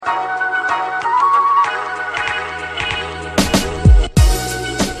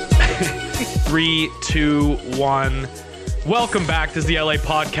3, 2, 1. Welcome back. This is the LA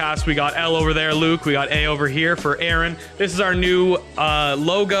Podcast. We got L over there, Luke. We got A over here for Aaron. This is our new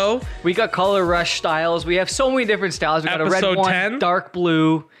logo. We got color rush styles. We have so many different styles. We got Episode a red one, 10? dark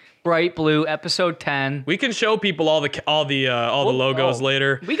blue, bright blue. Episode 10. We can show people all the logos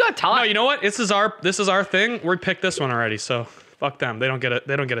later. We got time. No, you know what? This is our thing. We picked this one already, so fuck them. They don't get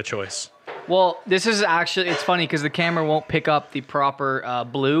a choice. Well, this is actually, it's funny because the camera won't pick up the proper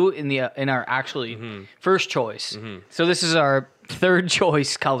blue in our actually first choice. So this is our third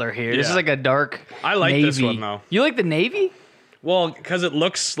choice color here. This is like a dark I like navy. this one though. You like the navy? Well, because it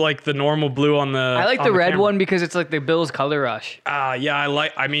looks like the normal blue on the. I like the red one because it's like the Bills color rush. Yeah,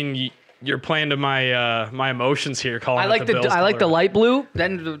 I mean, you're playing to my my emotions here. Calling I like it the Bills I like the color. light blue,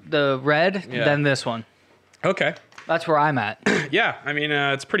 then the red, Yeah. then this one. Okay. That's where I'm at. Yeah, I mean,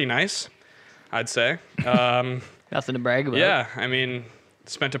 it's pretty nice, I'd say. Nothing to brag about. Yeah, I mean,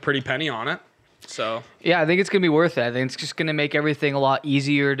 spent a pretty penny on it, so. Yeah, I think it's gonna be worth it. I think it's just gonna make everything a lot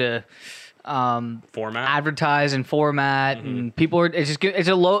easier to Format. advertise and format, and people are. It's just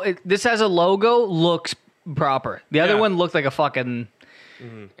this has a logo, looks proper. The other Yeah. one looked like a fucking.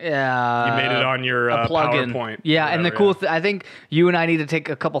 You made it on your a plugin. PowerPoint. Yeah, and the whatever, cool. I think you and I need to take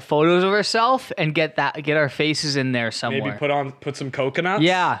a couple photos of ourselves and get our faces in there somewhere. Maybe put some coconuts.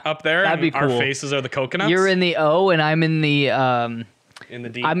 Yeah, up there. that'd and be cool. Our faces are the coconuts. You're in the O, and I'm in the in the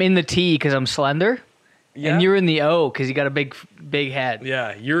D. I'm in the T because I'm slender, Yeah. and you're in the O because you got a big head.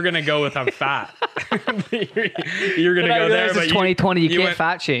 Yeah, you're gonna go with I'm fat. you're gonna But I go there, realize but it's 2020. You can't went,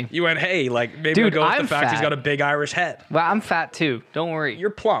 fat shame. You went, hey, like maybe Dude, we'll go with I'm the fact he's fat. got a big Irish head. Well, I'm fat too. Don't worry. You're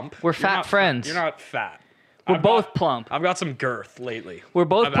plump. We're You're fat not friends. You're not fat. We're I've both got- plump. I've got some girth lately. We're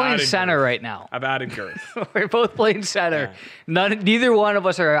both I've playing added center girth. right now. I've added girth. We're both playing center. Neither one of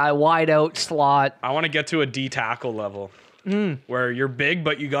us are a wide out slot. I want to get to a D tackle level where you're big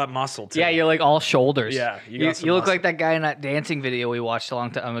but you got muscle too. Yeah, you're like all shoulders. Yeah, you got some you look muscle. like that guy in that dancing video we watched a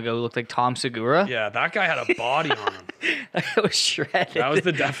long time ago who looked like Tom Segura. Yeah, that guy had a body on him. It was shredded. That was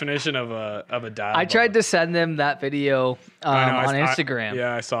the definition of a dad. I tried to send them that video on Instagram.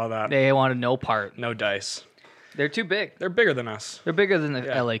 Yeah, I saw that. They wanted no part. No dice. They're too big. They're bigger than us. They're bigger than the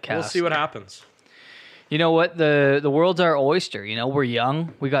Yeah, LA cast. We'll see what happens. You know what? The world's our oyster. You know, we're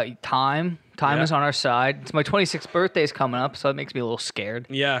young. We got time. Time Yeah. is on our side. It's my 26th birthday is coming up, so that makes me a little scared.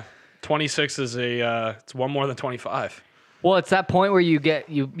 Yeah, 26 is it's one more than 25. Well, it's that point where you get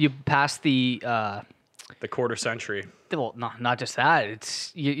you pass the The quarter century. well, not just that.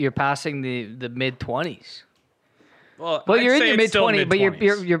 It's you're passing the mid 20s. Well, Well, I'd you're in say your it's mid still 20s, but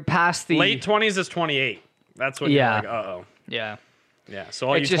mid-20s. you're past the Late 20s is 28. That's when Yeah. you're like, uh-oh. yeah. Yeah, so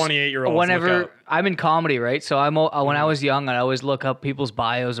all It's you just 28-year-olds, whenever look out. I'm in comedy, right? So when I was young, I'd always look up people's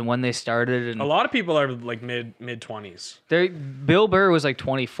bios and when they started. And A lot of people are like mid-20s. Bill Burr was like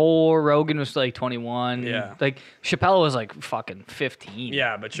 24, Rogan was like 21. Yeah. Like Chappelle was like fucking 15.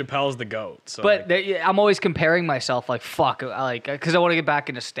 Yeah, but Chappelle's the GOAT. So But like, I'm always comparing myself like fuck, like because I want to get back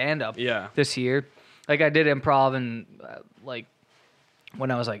into stand up. Yeah. This year, like I did improv and like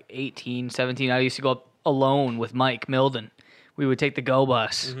when I was like 18, 17, I used to go up alone with Mike Milden. We would take the go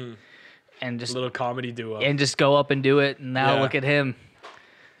bus and just little comedy duo. go up and do it. And now Yeah. look at him,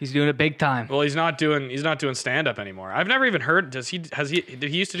 he's doing it big time. Well, he's not doing stand up anymore. I've never even heard. Did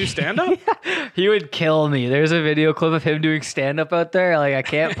he used to do stand up? He would kill me. There's a video clip of him doing stand up out there. Like I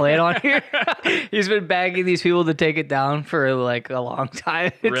can't play it on here. He's been begging these people to take it down for like a long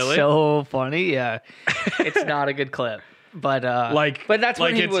time. It's Really? so funny. Yeah. It's not a good clip. But but that's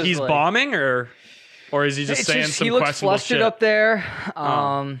like when he's like, bombing or is he just it's saying just, some he looks questionable flustered shit? up there.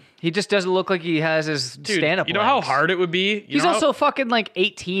 He just doesn't look like he has his Dude, stand up. you know how hard it would be? He's also fucking like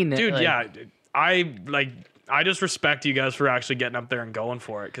 18. Dude, like, yeah. I just respect you guys for actually getting up there and going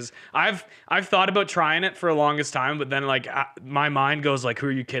for it because I've thought about trying it for the longest time, but then like my mind goes like, who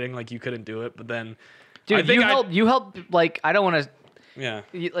are you kidding? Like you couldn't do it, but then Dude, I think you helped like I don't want to yeah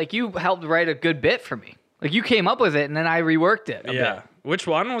like you helped write a good bit for me. Like you came up with it and then I reworked it. A yeah. bit. Which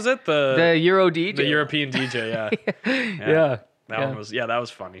one was it? The Euro DJ. The European DJ. Yeah. Yeah. That was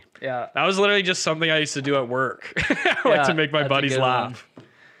funny. Yeah. That was literally just something I used to do at work, like Yeah, to make my that's a buddies good laugh.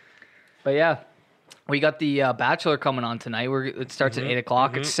 But yeah, we got the Bachelor coming on tonight. It starts at 8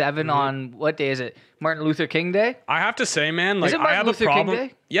 o'clock. It's 7 on what day is it? Martin Luther King Day. I have to say, man, like it I Martin have Luther a King problem.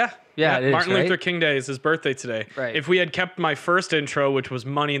 Day? Yeah, Yeah, it is, Martin right? Luther King Day is his birthday today. Right. If we had kept my first intro, which was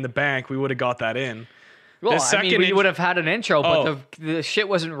Money in the Bank, we would have got that in. Well, The I mean, second we would have had an intro, but Oh. the shit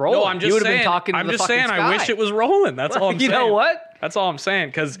wasn't rolling. No, I'm just you would saying. have been talking to I'm the just fucking saying. sky. I wish it was rolling. That's all I'm You saying. know what? That's all I'm saying.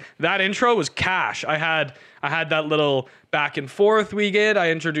 Because that intro was cash. I I had that little back and forth we get.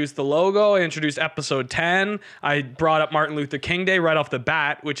 I introduced the logo. I introduced episode 10. I brought up Martin Luther King Day right off the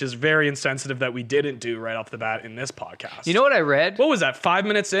bat, which is very insensitive that we didn't do right off the bat in this podcast. You know what I read? What was that? 5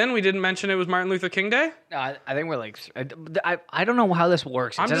 minutes in, we didn't mention it was Martin Luther King Day? I think we're like, I don't know how this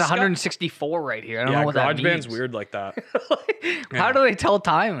works. It says 164 right here. I don't know what that means. GarageBand's weird like that. How do they tell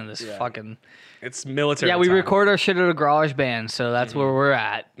time in this fucking... It's military. Yeah, we time. record our shit at a garage band, so that's where we're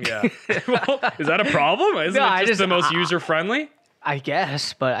at. Yeah. Well, is that a problem? Isn't it just the most user friendly? I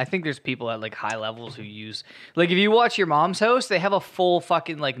guess, but I think there's people at like high levels who use, like, if you watch Your Mom's House, they have a full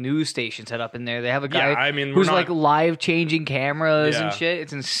fucking like news station set up in there. They have a guy who's like live changing cameras and shit.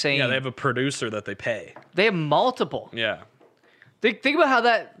 It's insane. Yeah, they have a producer that they pay. They have multiple. Yeah. Think about how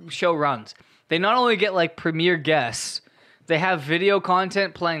that show runs. They not only get like premier guests, they have video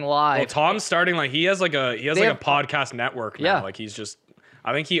content playing live. Well, Tom's starting he has a podcast network now. Yeah. Like he's just,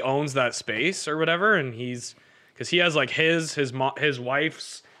 I think he owns that space or whatever, and because he has like his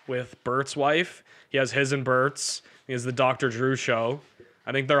wife's with Bert's wife. He has his and Bert's. He has the Dr. Drew show.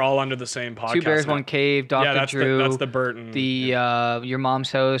 I think they're all under the same podcast. Two Bears, One Cave, Dr. Drew. That's the Burton. Your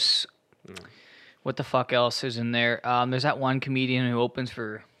Mom's House. What the fuck else is in there? There's that one comedian who opens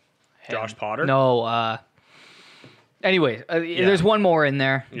for him. Josh Potter? No. Anyway, there's one more in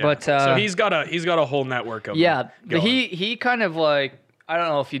there, but so he's got a whole network of them going. He kind of like, I don't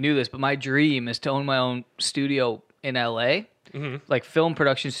know if you knew this, but my dream is to own my own studio in LA, like film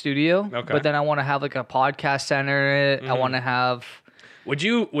production studio. Okay. But then I want to have like a podcast center in it. I want to have. Would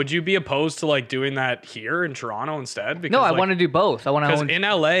you be opposed to like doing that here in Toronto instead? Because, no, I want to do both. I want to. Because in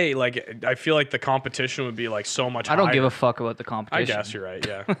LA, like I feel like the competition would be like so much higher. I don't give a fuck about the competition. I guess you're right.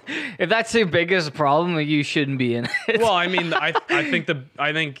 Yeah. If that's the biggest problem, like, you shouldn't be in it. Well, I mean, I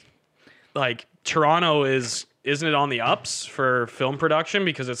think like Toronto isn't it on the ups for film production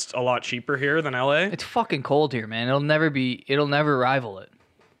because it's a lot cheaper here than LA? It's fucking cold here, man. It'll never rival it.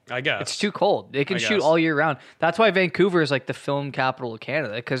 I guess. It's too cold. They can shoot all year round. That's why Vancouver is like the film capital of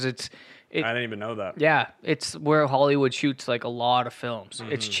Canada, because I didn't even know that. Yeah, it's where Hollywood shoots like a lot of films.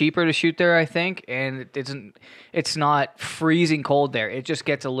 It's cheaper to shoot there, I think, and it's not freezing cold there. It just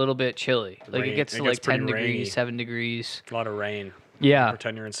gets a little bit chilly. Like it gets to like 10 degrees, rainy. 7 degrees. A lot of rain. Yeah.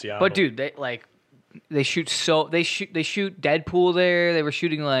 Pretend you're in Seattle. But dude, they shoot Deadpool there.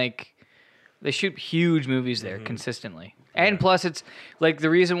 They shoot huge movies there consistently. And plus, it's like the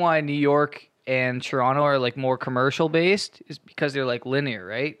reason why New York and Toronto are like more commercial based is because they're like linear,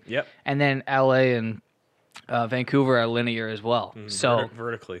 right? Yep. And then LA and Vancouver are linear as well. So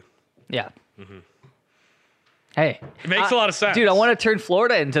vertically. Yeah. Hey, it makes a lot of sense, dude. I want to turn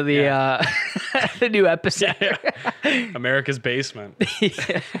Florida into the the new episode. America's basement.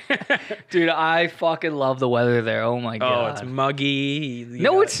 Dude, I fucking love the weather there. Oh my god. Oh, it's muggy.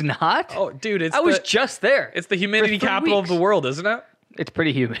 No, it's not. Oh, dude, I was just there. It's the humidity capital of the world, isn't it? It's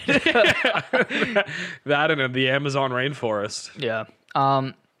pretty humid. That and the Amazon rainforest. Yeah.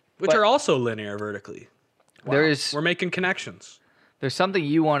 Which are also linear vertically. Wow. We're making connections. There's something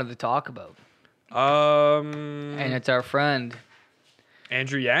you wanted to talk about. And it's our friend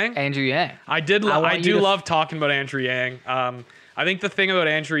Andrew Yang. I do love talking about Andrew Yang. I think the thing about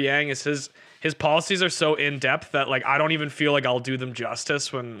Andrew Yang is his policies are so in depth that like I don't even feel like I'll do them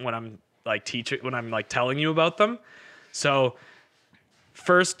justice when I'm like telling you about them. So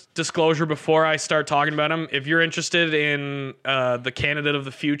first disclosure before I start talking about him, if you're interested in the candidate of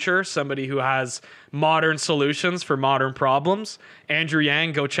the future, somebody who has modern solutions for modern problems, Andrew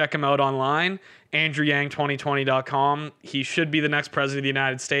Yang, go check him out online. AndrewYang2020.com. He should be the next president of the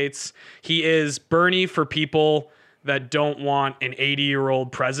United States. He is Bernie for people that don't want an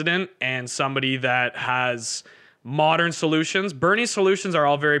 80-year-old president and somebody that has modern solutions. Bernie's solutions are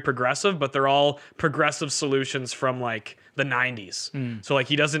all very progressive, but they're all progressive solutions from like the 90s. So like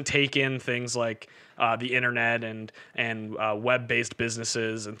he doesn't take in things like the internet and web-based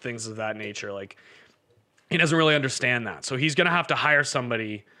businesses and things of that nature. Like he doesn't really understand that. So he's going to have to hire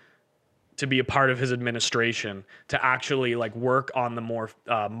somebody to be a part of his administration to actually like work on the more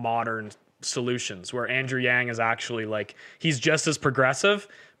modern solutions, where Andrew Yang is actually like, he's just as progressive,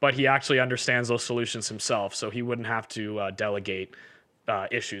 but he actually understands those solutions himself. So he wouldn't have to delegate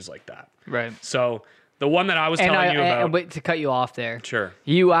issues like that. Right. So the one that I was telling you about. And wait, to cut you off there. Sure.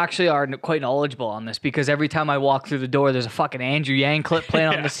 You actually are quite knowledgeable on this, because every time I walk through the door, there's a fucking Andrew Yang clip playing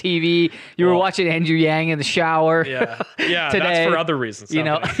on the TV. You were watching Andrew Yang in the shower. Yeah. Yeah. Today, that's for other reasons. You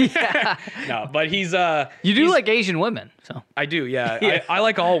know. Yeah. No, but he's. You do like Asian women, so. I do. Yeah. I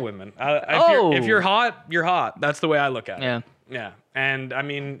like all women. If you're hot, you're hot. That's the way I look at it. Yeah. Yeah. And I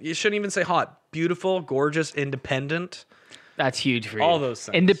mean, you shouldn't even say hot. Beautiful, gorgeous, independent. That's huge for you. All those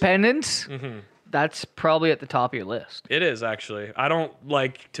things. Independence. that's probably at the top of your list. It is actually. I don't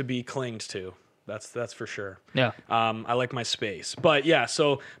like to be clinged to. That's for sure. Yeah. I like my space. But yeah,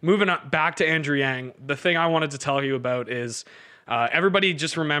 so moving on back to Andrew Yang, the thing I wanted to tell you about is everybody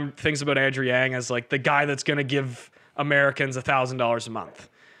just thinks about Andrew Yang as like the guy that's going to give Americans $1,000 a month.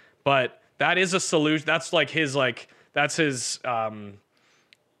 But that is a solution. That's like that's his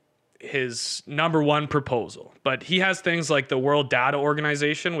number one proposal. But he has things like the World Data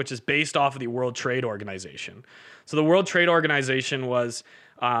Organization, which is based off of the World Trade Organization. So the World Trade Organization was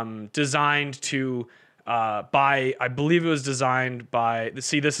designed to I believe it was designed by,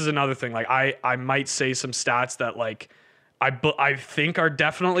 see, this is another thing. Like I might say some stats that like I think are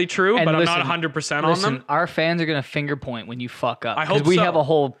definitely true, And but listen, I'm not 100% on them. Our fans are gonna finger point when you fuck up. I hope we so. have a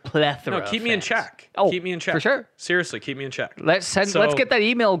whole plethora. No, keep of me in fans. check. Oh, Keep me in check. for sure. Seriously, keep me in check. Let's So- get that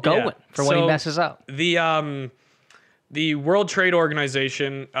email going Yeah. for when he So messes up. The World Trade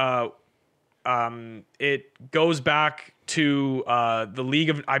Organization, it goes back to the League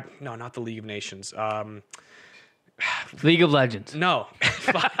of not the League of Nations. League of Legends. No,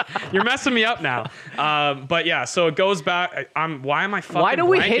 you're messing me up now. But yeah, so it goes back. Why am I fucking? Why don't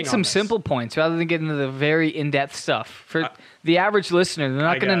we blanking hit on some this? simple points rather than get into the very in-depth stuff? For the average listener, they're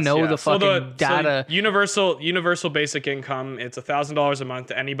not going to know the fucking data. So universal basic income. It's $1,000 a month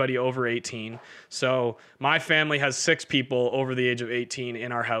to anybody over 18. So my family has 6 people over the age of 18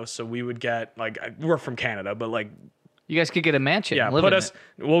 in our house. So we would get we're from Canada, but like You guys could get a mansion. yeah, and live put in us.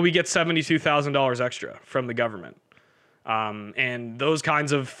 it. Well, we get $72,000 extra from the government, and those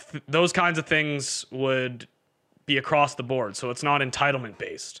kinds of things would be across the board. So it's not entitlement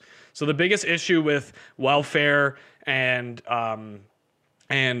based. So the biggest issue with welfare and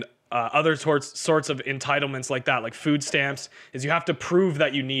other sorts of entitlements like that, like food stamps, is you have to prove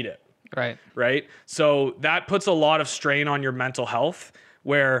that you need it. Right. So that puts a lot of strain on your mental health,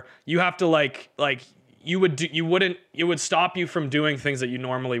 where you have to it would stop you from doing things that you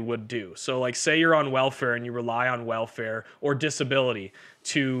normally would do. So like say you're on welfare and you rely on welfare or disability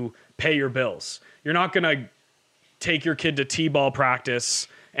to pay your bills. You're not going to take your kid to t-ball practice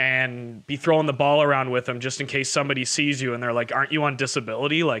and be throwing the ball around with them just in case somebody sees you and they're like, aren't you on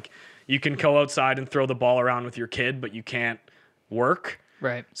disability? Like you can go outside and throw the ball around with your kid, but you can't work.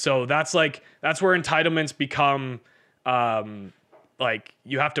 Right. So that's where entitlements become like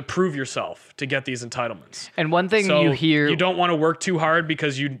you have to prove yourself to get these entitlements. And one thing So you hear, you don't want to work too hard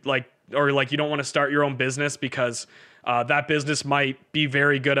because you don't want to start your own business because that business might be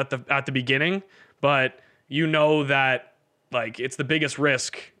very good at the beginning, but you know that like it's the biggest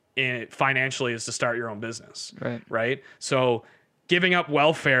risk in it financially is to start your own business. Right. So giving up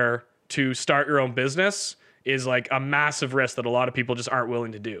welfare to start your own business is like a massive risk that a lot of people just aren't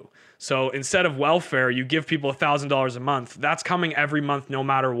willing to do. So instead of welfare, you give people $1,000 a month. That's coming every month, no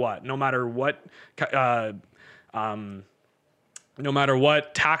matter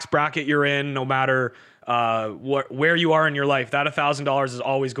what tax bracket you're in, no matter where you are in your life. That $1,000 is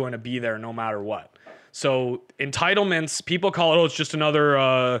always going to be there, no matter what. So entitlements, people call it, it's just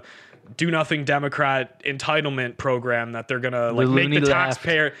another do nothing Democrat entitlement program that they're gonna make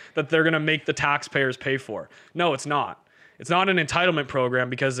the taxpayers pay for. No, it's not. It's not an entitlement program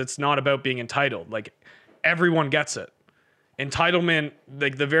because it's not about being entitled. Like everyone gets it. Entitlement,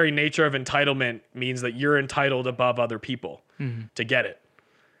 like the very nature of entitlement means that you're entitled above other people to get it.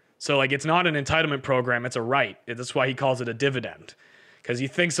 So like it's not an entitlement program, it's a right. That's why he calls it a dividend. Because he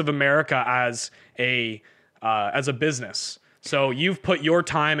thinks of America as a business. So you've put your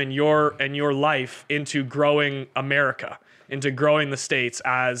time and your life into growing America, into growing the States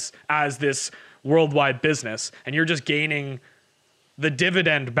as this worldwide business, and you're just gaining the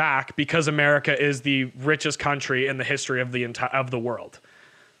dividend back because America is the richest country in the history of the world.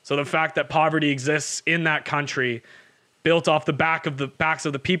 So the fact that poverty exists in that country, built off the backs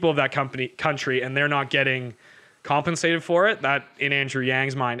of the people of that country, and they're not getting compensated for it, that in Andrew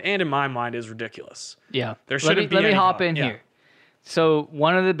Yang's mind and in my mind is ridiculous. Yeah. There shouldn't be Let me any hop con- in yeah. here. So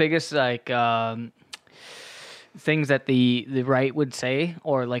one of the biggest things that the right would say,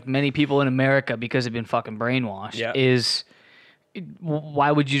 or like many people in America because they've been fucking brainwashed, Yeah. is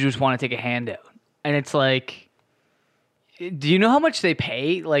why would you just want to take a handout? And it's like, do you know how much they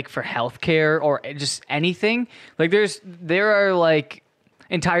pay like for healthcare or just anything? Like there are like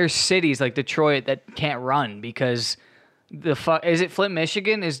entire cities like Detroit that can't run because is it Flint,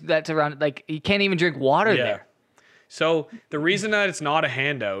 Michigan? That's around, like you can't even drink water there. So the reason that it's not a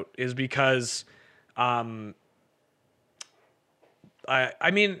handout is because, the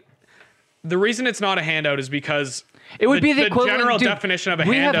reason it's not a handout is because It would be the equivalent. general Dude, definition of a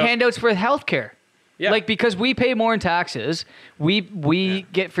we handout. have handouts for healthcare. Yeah. Like, because we pay more in taxes, we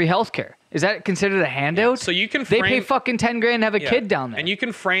get free healthcare. Is that considered a handout? So you can They pay frame- fucking 10 grand to have a kid down there. And you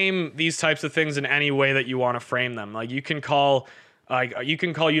can frame these types of things in any way that you want to frame them. Like you can call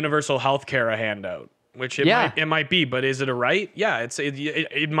universal health care a handout, which it might be, but is it a right? Yeah,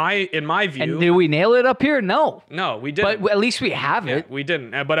 in my view. And did we nail it up here? No. No, we didn't. But at least we have it. We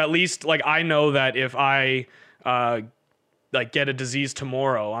didn't. But at least like I know that if I like get a disease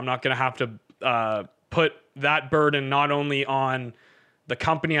tomorrow, I'm not going to have to put that burden not only on the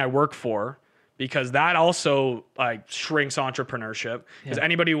company I work for, because that also like shrinks entrepreneurship, because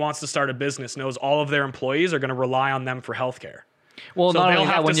anybody who wants to start a business knows all of their employees are going to rely on them for healthcare. Well, So not they'll only have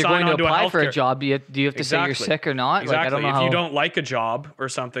that, to when you're sign going to on to a apply for a healthcare- job, do you have to say you're sick or not? Exactly. Like, I don't know if how... you don't like a job or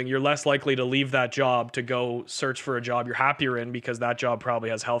something, you're less likely to leave that job to go search for a job you're happier in, because that job probably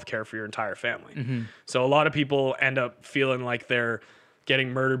has health care for your entire family. Mm-hmm. So a lot of people end up feeling like they're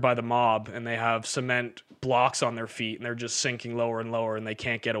getting murdered by the mob, and they have cement blocks on their feet and they're just sinking lower and lower and they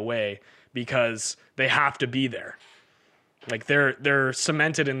can't get away because they have to be there. Like they're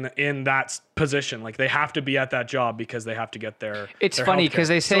cemented in that position. Like they have to be at that job because they have to get their. It's their funny healthcare. because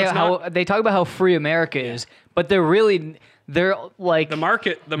they So say it's not- they talk about how free America is, but they're like the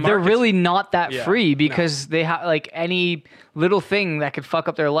market. they're really not that Yeah, free, because they have like any little thing that could fuck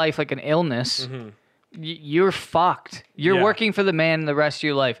up their life, like an illness. You're fucked. You're Yeah. working for the man the rest of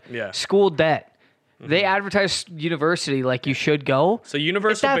your life. Yeah. School debt. They advertise university like you should go. So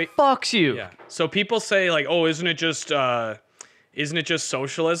universal. That fucks you. Yeah. So people say like, oh, isn't it just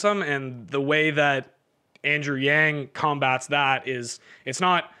socialism? And the way that Andrew Yang combats that is it's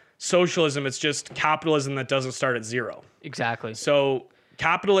not socialism. It's just capitalism that doesn't start at zero. Exactly. So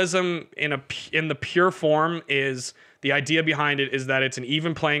capitalism in the pure form is the idea behind it is that it's an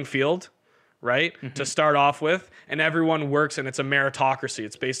even playing field, right? To start off with, and everyone works, and it's a meritocracy.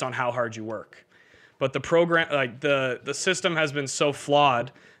 It's based on how hard you work. But the program, like the system has been so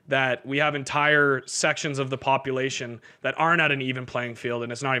flawed that we have entire sections of the population that aren't at an even playing field,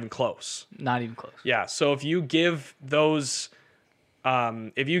 and it's not even close. Not even close. Yeah. So if you give those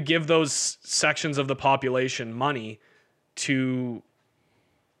sections of the population money to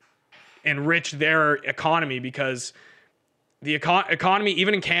enrich their economy, because the economy,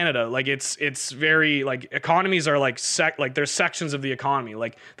 even in Canada, like it's very like economies are like like there's sections of the economy.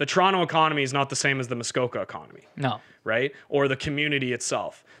 Like the Toronto economy is not the same as the Muskoka economy. No. Right? Or the community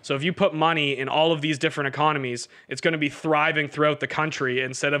itself. So if you put money in all of these different economies, it's going to be thriving throughout the country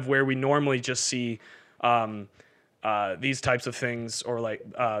instead of where we normally just see these types of things, or like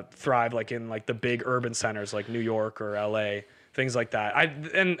thrive like in like the big urban centers like New York or LA, things like that.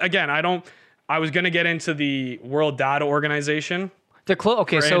 I was going to get into the World Data Organization. They're close.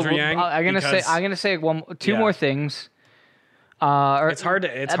 Okay, For so Andrew Yang, I'm gonna say two Yeah. more things. It's hard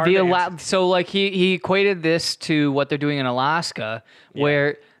to answer. So like he equated this to what they're doing in Alaska,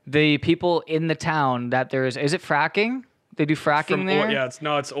 where the people in the town that is it fracking? They do fracking there. Yeah,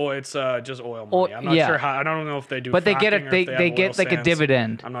 it's oil. It's just oil money. I'm not sure how. I don't know if they do. But they get fracking or if they have get oil like a sands.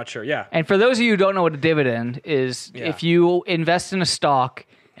 dividend. I'm not sure. Yeah. And for those of you who don't know what a dividend is, if you invest in a stock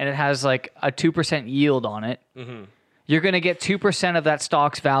and it has like a 2% yield on it, you're going to get 2% of that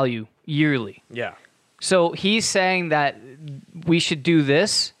stock's value yearly. Yeah. So he's saying that we should do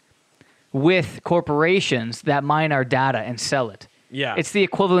this with corporations that mine our data and sell it. Yeah. It's the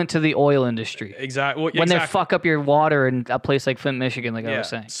equivalent to the oil industry. Exactly. When they fuck up your water in a place like Flint, Michigan, like I was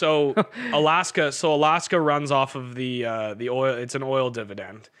saying. So Alaska runs off of the oil. It's an oil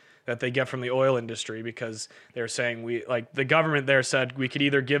dividend that they get from the oil industry, because they're saying the government there said we could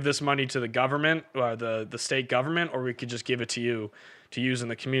either give this money to the government or the state government, or we could just give it to you to use in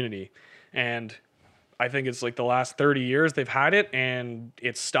the community. And I think it's like the last 30 years they've had it, and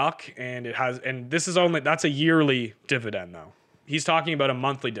it's stuck, and that's a yearly dividend though. He's talking about a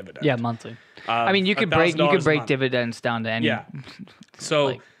monthly dividend. Yeah, monthly. I mean, you could break $1,000 dividends down to any. Yeah.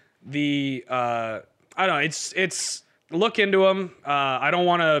 So I don't know. It's look into them. I don't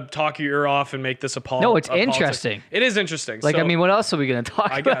want to talk your ear off and make this a politics. No, it's interesting. It is interesting. Like, I mean, what else are we going to talk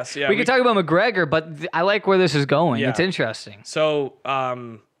about? I guess, yeah. We could talk about McGregor, but I like where this is going. Yeah. It's interesting. So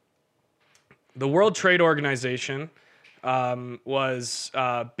the World Trade Organization was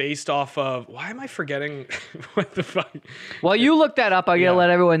based off of, why am I forgetting what the fuck? While you look that up, I gotta let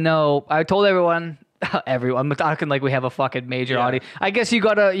everyone know. I told everyone, I'm talking like we have a fucking major audience. I guess you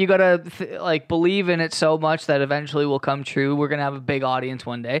gotta like believe in it so much that eventually will come true. We're gonna have a big audience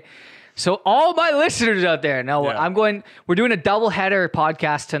one day. So all my listeners out there, we're doing a double header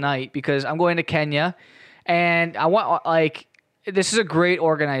podcast tonight because I'm going to Kenya, and I want this is a great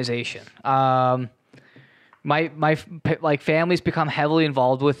organization. like families become heavily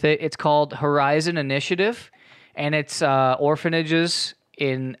involved with it. It's called Horizon Initiative, and it's orphanages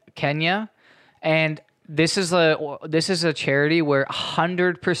in Kenya, and this is a charity where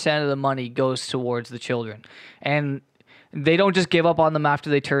 100% of the money goes towards the children, and they don't just give up on them after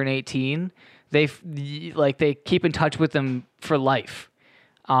they turn 18. They keep in touch with them for life.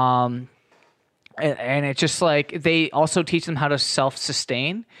 And it's just like they also teach them how to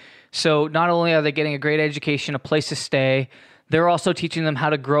self-sustain. So not only are they getting a great education, a place to stay, they're also teaching them how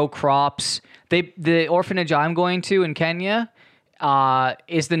to grow crops. The orphanage I'm going to in Kenya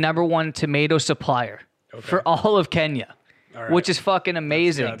is the #1 tomato supplier for all of Kenya, which is fucking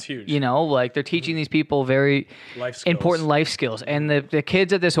amazing. That's huge. You know, like they're teaching these people very important life skills. And the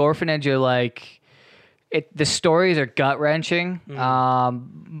kids at this orphanage are like, the stories are gut wrenching.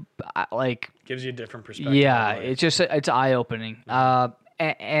 Like gives you a different perspective. Yeah, it's eye opening.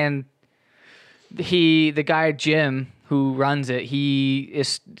 And the guy Jim who runs it, he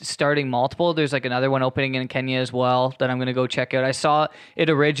is starting multiple. There's like another one opening in Kenya as well that I'm gonna go check out. I saw it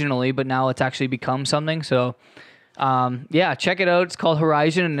originally, but now it's actually become something. So, check it out. It's called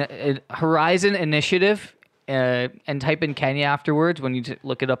Horizon Initiative. And type in Kenya afterwards when you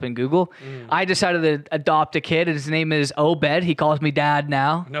look it up in Google. I decided to adopt a kid, and his name is Obed. He calls me Dad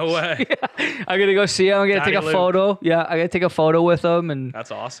now. No way. I'm gonna go see him. I'm gonna take a photo. Yeah, I gotta take a photo with him, and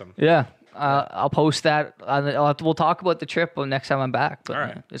that's awesome. Yeah, I'll post that. We'll talk about the trip next time I'm back. But, all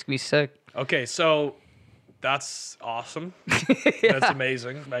right, it's gonna be sick. Okay, so that's awesome. That's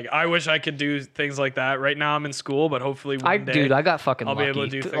amazing. Like, I wish I could do things like that. Right now I'm in school, but hopefully one day I got fucking I'll lucky. be able to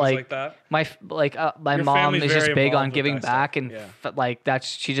do things like that. My Your mom is just big on with giving that back, stuff. and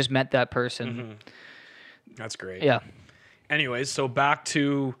she just met that person. Mm-hmm. That's great. Yeah. Anyways, so back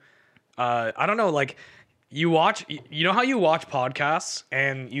to I don't know, like you know how you watch podcasts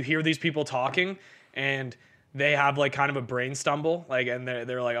and you hear these people talking and they have like kind of a brain stumble, like, and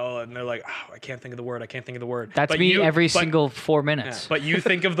they're like, oh, I can't think of the word. That's me every single 4 minutes. Yeah, but you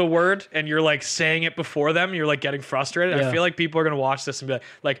think of the word and you're like saying it before them. You're like getting frustrated. Yeah. I feel like people are gonna watch this and be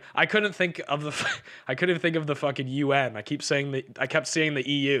like, I couldn't think of the fucking UN. I kept saying the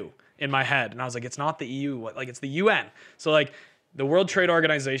EU in my head, and I was like, it's not the EU. Like, it's the UN. So like, the World Trade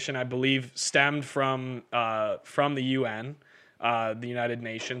Organization, I believe, stemmed from the UN, the United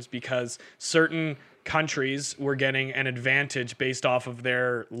Nations, because certain countries were getting an advantage based off of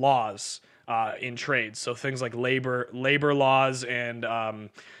their laws in trade. So things like labor laws and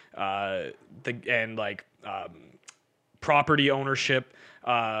property ownership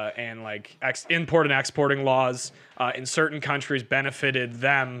and like import and exporting laws in certain countries benefited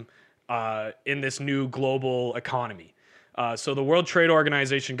them in this new global economy. So the World Trade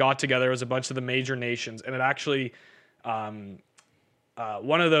Organization got together as a bunch of the major nations, and it actually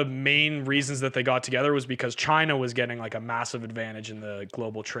one of the main reasons that they got together was because China was getting like a massive advantage in the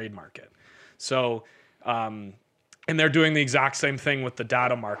global trade market. So, and they're doing the exact same thing with the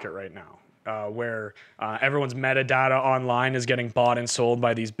data market right now, where everyone's metadata online is getting bought and sold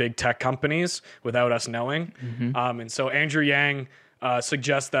by these big tech companies without us knowing. Mm-hmm. And so Andrew Yang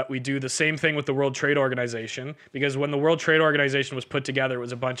suggests that we do the same thing with the World Trade Organization, because when the World Trade Organization was put together, it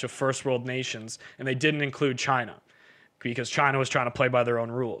was a bunch of first world nations, and they didn't include China, because China was trying to play by their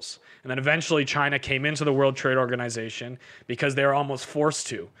own rules. And then eventually China came into the World Trade Organization because they were almost forced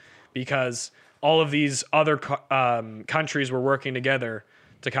to, because all of these other countries were working together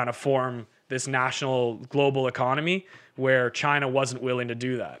to kind of form this national global economy where China wasn't willing to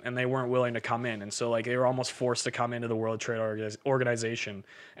do that, and they weren't willing to come in. And so like they were almost forced to come into the World Trade Organization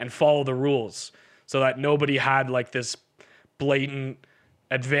and follow the rules so that nobody had like this blatant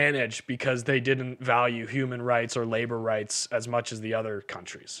advantage because they didn't value human rights or labor rights as much as the other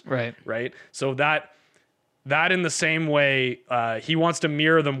countries. Right. So that in the same way, he wants to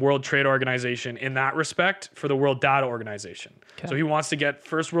mirror the World Trade Organization in that respect for the World Data Organization. Okay. So he wants to get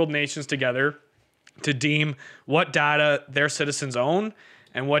first world nations together to deem what data their citizens own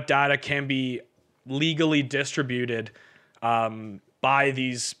and what data can be legally distributed by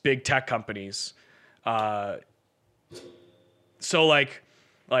these big tech companies. So like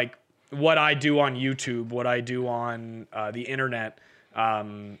what I do on YouTube, what I do on the internet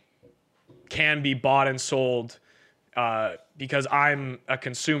can be bought and sold because I'm a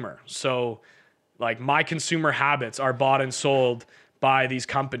consumer. So like my consumer habits are bought and sold by these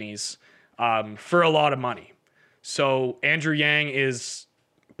companies for a lot of money. So Andrew Yang is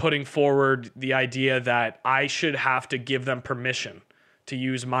putting forward the idea that I should have to give them permission to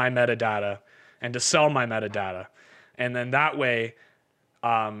use my metadata and to sell my metadata. And then that way,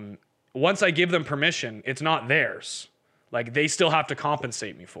 once I give them permission, it's not theirs. Like they still have to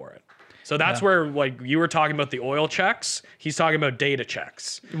compensate me for it. So that's where, like, you were talking about the oil checks. He's talking about data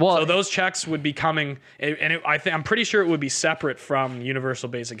checks. Well, so those checks would be coming, and I'm pretty sure it would be separate from universal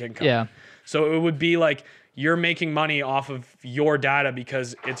basic income. Yeah. So it would be like you're making money off of your data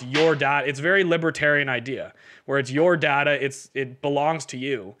because it's your data. It's a very libertarian idea where it's your data. It belongs to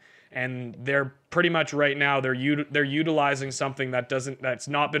you, and they're pretty much right now they're utilizing something that's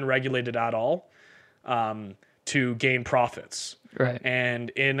not been regulated at all to gain profits. Right. And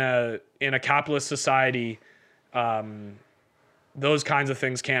in a capitalist society, those kinds of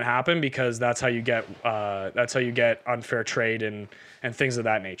things can't happen because that's how you get unfair trade and things of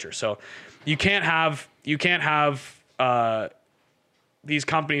that nature. So you can't have these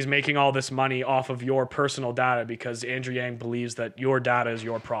companies making all this money off of your personal data because Andrew Yang believes that your data is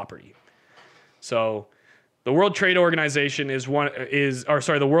your property. So the World Trade Organization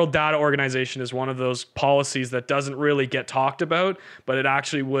the World Data Organization is one of those policies that doesn't really get talked about, but it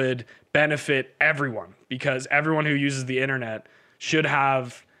actually would benefit everyone because everyone who uses the internet should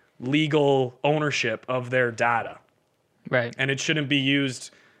have legal ownership of their data. Right. And it shouldn't be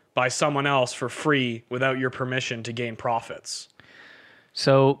used by someone else for free without your permission to gain profits.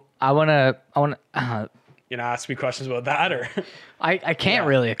 So I want to Ask me questions about that, or I can't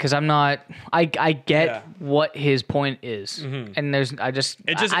really because I'm not. I get what his point is, and I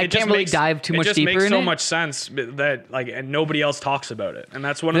can't really dive too much deeper in it. It just makes so much sense that and nobody else talks about it, and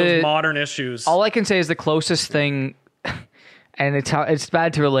that's one of those modern issues. All I can say is the closest thing, and it's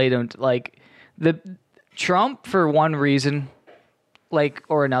bad to relate them. The Trump for one reason,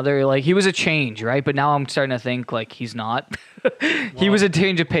 or another, he was a change, right? But now I'm starting to think he's not. He was a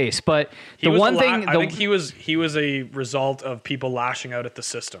change of pace, but I think he was a result of people lashing out at the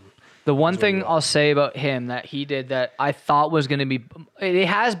system. The one thing I'll say about him that he did that I thought was going to be, it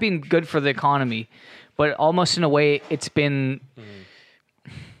has been good for the economy, but almost in a way it's been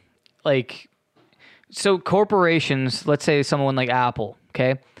so corporations, let's say someone like Apple,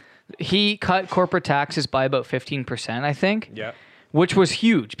 okay? He cut corporate taxes by about 15%, I think. Yeah. Which was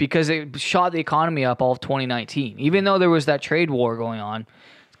huge because it shot the economy up all of 2019. Even though there was that trade war going on,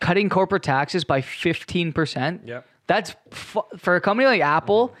 cutting corporate taxes by 15%. Yep. That's for a company like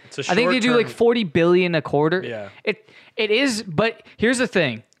Apple. I think they do $40 billion a quarter. Yeah. It is, but here's the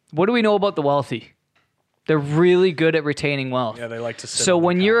thing. What do we know about the wealthy? They're really good at retaining wealth. Yeah, they like to sit So on the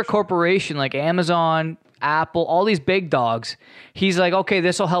when you're a couch. corporation like Amazon, Apple, all these big dogs, he's like, okay,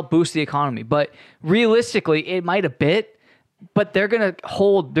 this will help boost the economy. But realistically, it might a bit. But they're going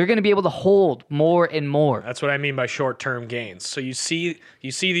to be able to hold more and more. That's what I mean by short-term gains. So you see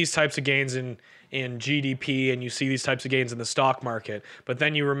these types of gains in GDP, and you see these types of gains in the stock market. But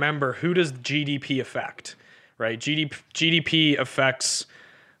then you remember, who does GDP affect, right? GDP affects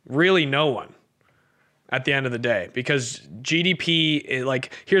really no one at the end of the day, because GDP,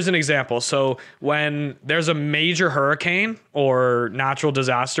 here's an example. So when there's a major hurricane or natural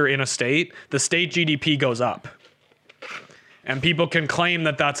disaster in a state, the state GDP goes up. And people can claim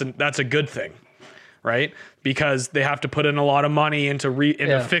that that's a good thing, right? Because they have to put in a lot of money into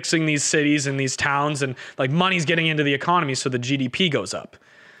fixing these cities and these towns, and money's getting into the economy, so the GDP goes up.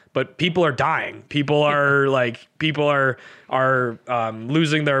 But people are dying. People are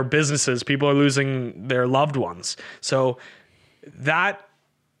losing their businesses. People are losing their loved ones. So that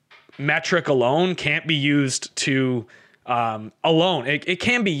metric alone can't be used to. It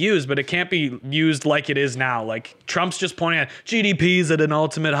can be used, but it can't be used like it is now. Trump's just pointing out GDP's at an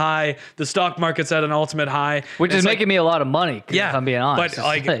ultimate high, the stock market's at an ultimate high, which is making me a lot of money. Yeah, if I'm being honest,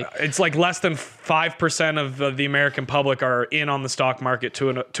 but it's less than 5% of the American public are in on the stock market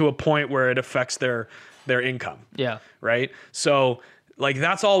to a point where it affects their income. Yeah, right. So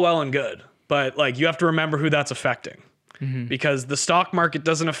that's all well and good, but you have to remember who that's affecting. Because the stock market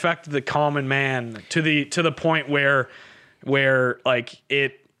doesn't affect the common man to the point where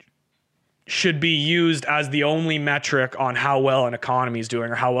it should be used as the only metric on how well an economy is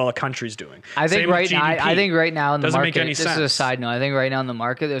doing or how well a country's doing. I think right now in the doesn't market, make any this sense. is a side note. I think right now in the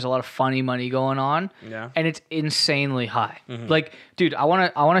market, there's a lot of funny money going on, and it's insanely high. Dude, I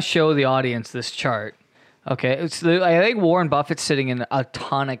want to show the audience this chart. Okay, I think Warren Buffett's sitting in a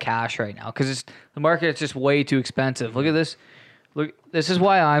ton of cash right now because the market is just way too expensive. Look at this. Look, this is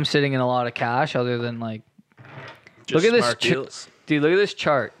why I'm sitting in a lot of cash. Other than look at this, dude. Look at this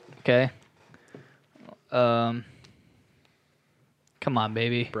chart. Okay. Come on,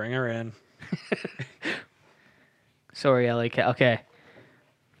 baby. Bring her in. Sorry, LA. Okay.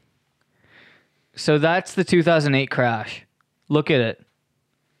 So that's the 2008 crash. Look at it.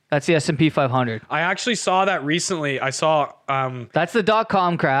 That's the S&P 500. I actually saw that recently. I saw that's the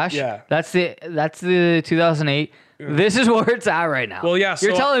 .com crash. Yeah. That's the 2008. This is where it's at right now. Well, yeah,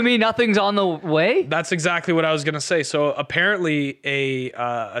 You're so- telling me nothing's on the way? That's exactly what I was gonna say. So apparently,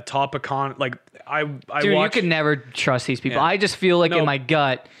 a top like I Dude, watched, you can never trust these people. Yeah. I just feel like No, in my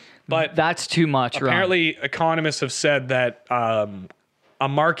gut, but that's too much. apparently economists have said that a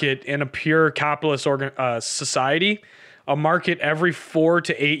market in a pure capitalist society, a market every 4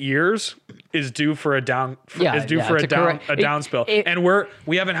 to 8 years is due for a down is due for it's a down it- spill, it- and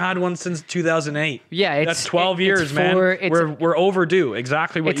we haven't had one since 2008. Yeah, it's- that's 12 it's years, man. for- it's- We're overdue.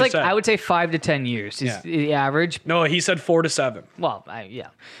 Exactly what It's you like said. I would say 5 to 10 years is Yeah. the average. No, he said 4 to 7. Well, yeah,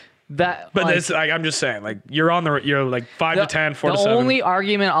 that. But like, it's like I'm just saying, like you're like 5 to 10, 4 the to 7. only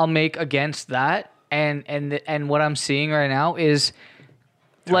argument I'll make against that, and what I'm seeing right now is,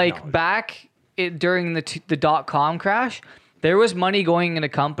 like Technology. back during the .com crash, there was money going into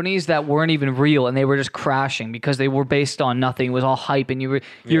companies that weren't even real, and they were just crashing because they were based on nothing. It was all hype, and you're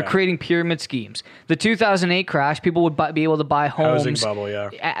Yeah. creating pyramid schemes. The 2008 crash, people would be able to buy homes. Housing bubble,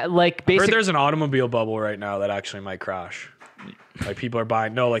 yeah. Like I heard basically, there's an automobile bubble right now that actually might crash. Like people are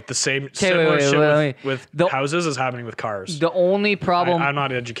buying like the same wait, similar wait, shit wait. with The- houses is happening with cars. the only problem. I'm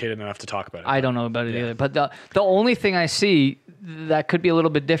not educated enough to talk about it. I don't know about it either. But the only thing I see that could be a little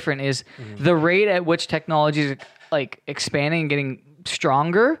bit different is the rate at which technology is like expanding and getting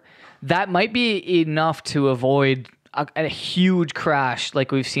stronger. That might be enough to avoid a huge crash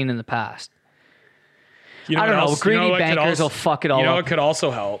like we've seen in the past. You I don't what know. else- you Greedy what could bankers also- will fuck it all You know up. what could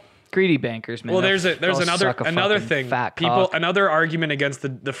also help? Greedy bankers, man. Well, there's They'll suck a another fucking thing. Fat People cock. another argument against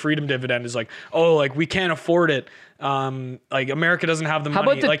the freedom dividend is like, oh, like we can't afford it. Like America doesn't have the How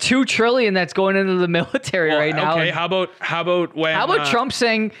money. about the like, $2 trillion that's going into the military right now? Okay, how about when? How about Trump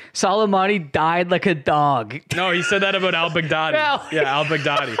saying Soleimani died like a dog? No, he said that about Al Baghdadi. No. Yeah, Al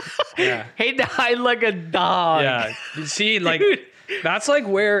Baghdadi. Yeah. He died like a dog. Yeah. You see, like that's like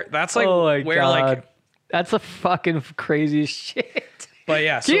where Oh my where god, like that's the fucking craziest shit. but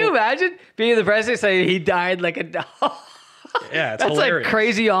yeah, Can you imagine being the president saying he died like a dog? yeah, it's That's hilarious. like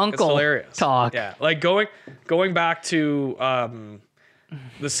crazy It's uncle hilarious. talk. Yeah. Like going back to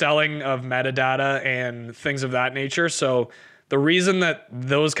the selling of metadata and things of that nature. So the reason that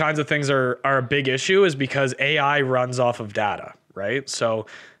those kinds of things are a big issue is because AI runs off of data, right? So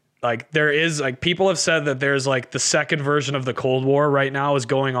like there is like people have said that there's like the second version of the Cold War right now is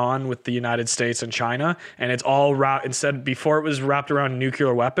going on with the United States and China, and it's all instead before it was wrapped around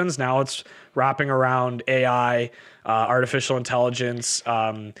nuclear weapons, now it's wrapping around AI, artificial intelligence,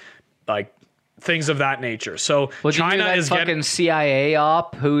 like things of that nature. So Well, China is fucking getting CIA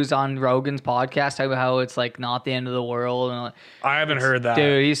op who's on Rogan's podcast talking about how it's like not the end of the world and all that. I haven't heard that.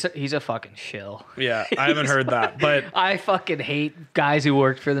 Dude, he's a fucking shill. Yeah, I haven't heard that, but I fucking hate guys who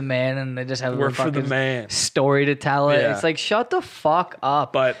worked for the man and they just have Work a for the fucking man. story to tell it. Yeah. It's like shut the fuck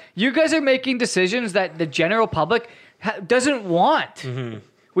up. But- you guys are making decisions that the general public doesn't want. Mm-hmm.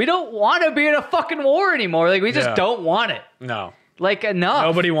 We don't want to be in a fucking war anymore. Like we just Yeah. don't want it. no. Like enough.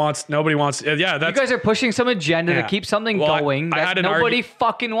 Nobody wants. Yeah, You that's. guys are pushing some agenda Yeah. to keep something Well, going I that had an nobody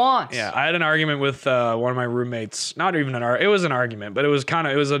fucking wants. Yeah, I had an argument with one of my roommates. Not even it was an argument, but it was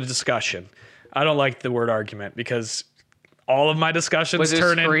a discussion. I don't like the word argument because all of my discussions Was it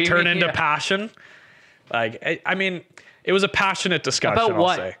turn screaming? into Yeah. passion. Like I mean, it was a passionate discussion. About I'll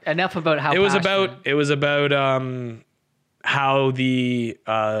what? say. Enough about how It was passionate. about how the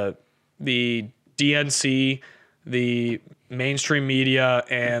DNC, the mainstream media,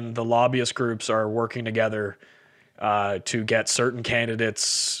 and the lobbyist groups are working together to get certain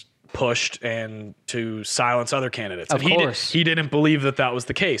candidates pushed and to silence other candidates. Of And course. he didn't believe that was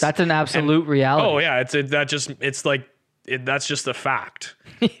the case. That's an absolute reality. Oh yeah, that's just a fact.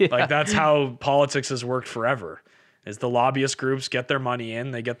 Like that's how politics has worked forever. Is the lobbyist groups get their money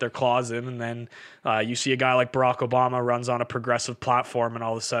in, they get their claws in, and then you see a guy like Barack Obama runs on a progressive platform, and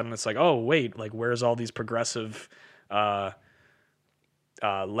all of a sudden it's like, oh wait, like where's all these progressive,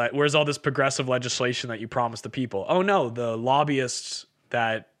 where's all this progressive legislation that you promised the people? Oh no, the lobbyists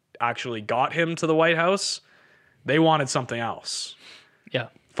that actually got him to the White House, they wanted something else. Yeah.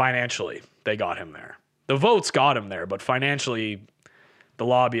 Financially, they got him there. The votes got him there, but financially, the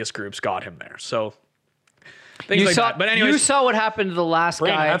lobbyist groups got him there. So things You like saw, that. But anyways, you saw what happened to the last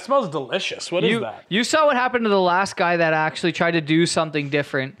Brandon, guy. that smells delicious. What is that? You saw what happened to the last guy that actually tried to do something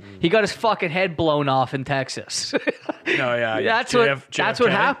different. He got his fucking head blown off in Texas. No, yeah. that's JFK.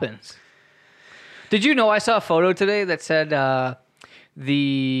 what happens. Did you know I saw a photo today that said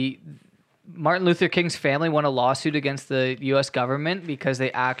the Martin Luther King's family won a lawsuit against the U.S. government because they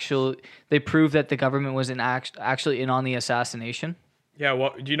proved that the government was actually in on the assassination? Yeah.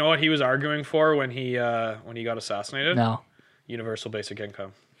 What do you know? What he was arguing for when he got assassinated? No. Universal basic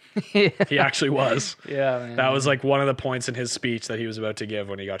income. He actually was. Yeah, man. That was like one of the points in his speech that he was about to give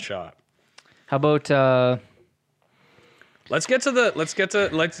when he got shot. How about Let's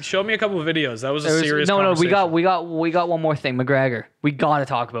show me a couple of videos. That was a serious no, conversation. we got one more thing. McGregor. We got to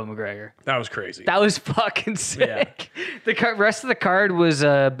talk about McGregor. That was crazy. That was fucking sick. The rest of the card was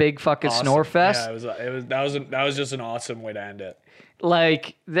a big fucking Awesome. snore fest. Yeah, that was just an awesome way to end it.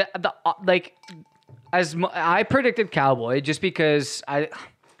 Like I predicted Cowboy just because I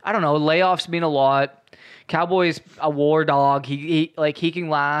don't know, layoffs mean a lot. Cowboy's a war dog. He can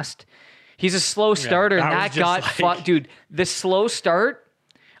last. He's a slow starter, and that got dude. The slow start.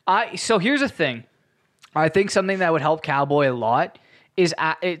 So here's the thing. I think something that would help Cowboy a lot is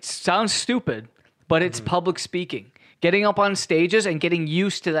it sounds stupid, but it's public speaking. Getting up on stages and getting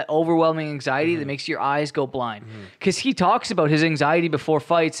used to that overwhelming anxiety that makes your eyes go blind. Because he talks about his anxiety before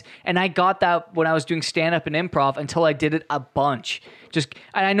fights, and I got that when I was doing stand-up and improv until I did it a bunch.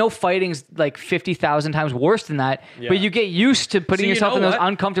 And I know fighting's like 50,000 times worse than that, but you get used to putting yourself in those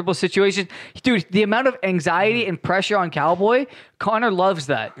uncomfortable situations. Dude, the amount of anxiety and pressure on Cowboy, Conor loves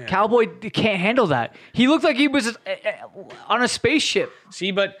that. Yeah. Cowboy can't handle that. He looked like he was on a spaceship.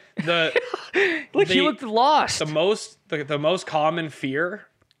 See, but he looked lost. The most common fear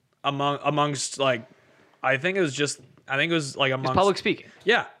amongst like, I think it was like amongst public speaking.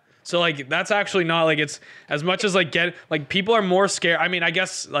 Yeah. So like that's actually not like it's as much as like people are more scared. I mean, I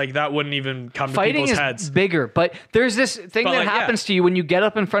guess like that wouldn't even come to people's heads. Fighting is bigger, but there's this thing that happens to you when you get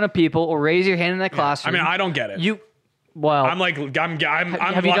up in front of people or raise your hand in that classroom. I mean, I don't get it. I'm lucky.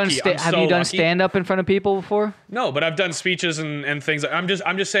 Have you done stand up in front of people before? No, but I've done speeches and things. I'm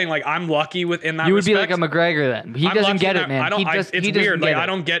just saying like I'm lucky in that. You would respect. be like a McGregor then. He doesn't get it, man. It's weird. Like I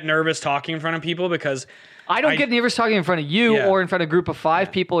don't get nervous talking in front of people because. I don't get nervous talking in front of you or in front of a group of 5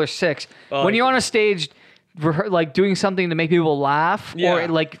 people or 6. When you're on a stage, like doing something to make people laugh or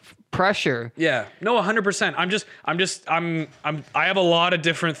like pressure. Yeah, no, 100%. I have a lot of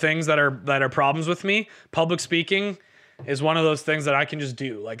different things that are problems with me. Public speaking is one of those things that I can just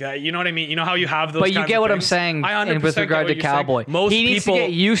do. Like, you know what I mean? You know how you have those. But you get what I'm saying with regard to Cowboy. He needs to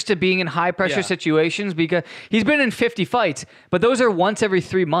get used to being in high pressure situations because he's been in 50 fights, but those are once every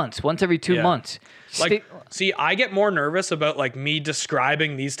 3 months, once every 2 months. Like, see, I get more nervous about like me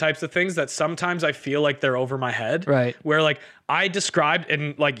describing these types of things that sometimes I feel like they're over my head. Right. Where like I described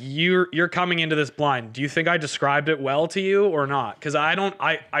and like you're coming into this blind. Do you think I described it well to you or not? Because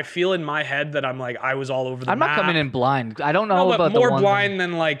I feel in my head that I'm like I was all over the map. I'm not coming in blind. I don't know about more the one blind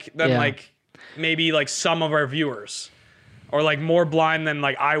thing. than like maybe like some of our viewers. Or like more blind than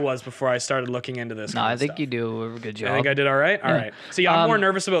like I was before I started looking into this. No, I think you do a good job. I think I did all right. All right. See, I'm more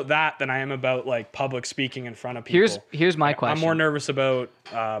nervous about that than I am about like public speaking in front of people. Here's my question. I'm more nervous about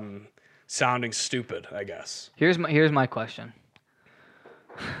sounding stupid, I guess. Here's my question.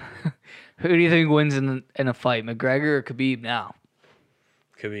 Who do you think wins in a fight, McGregor or Khabib now?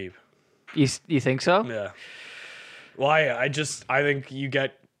 Khabib. You think so? Yeah. Well, I think you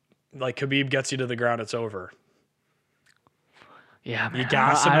get like Khabib gets you to the ground, it's over. Yeah, man. You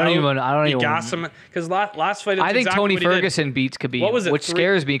gas him. I don't even. Gas him because last fight. I think Tony Ferguson beats Khabib. What was it? Which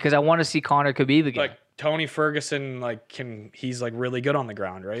scares me because I want to see Conor Khabib again. Like Tony Ferguson, he's like really good on the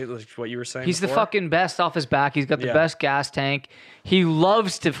ground, right? Like what you were saying. He's before? the fucking best off his back. He's got the best gas tank. He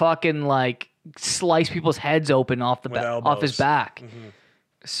loves to fucking like slice people's heads open off his back. Mm-hmm.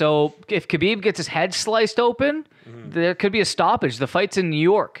 So if Khabib gets his head sliced open, there could be a stoppage. The fight's in New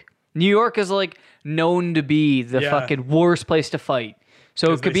York. New York is like known to be the fucking worst place to fight.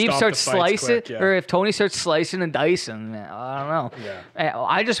 So if Khabib starts slicing, or if Tony starts slicing and dicing, I don't know. Yeah.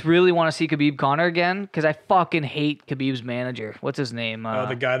 I just really want to see Khabib Conor again because I fucking hate Khabib's manager. What's his name?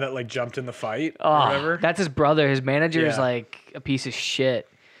 The guy that like jumped in the fight or whatever? That's his brother. His manager is like a piece of shit.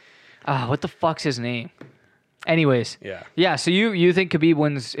 What the fuck's his name? Anyways. Yeah, so you think Khabib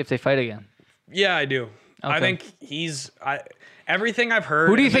wins if they fight again? Yeah, I do. Okay. I think everything I've heard.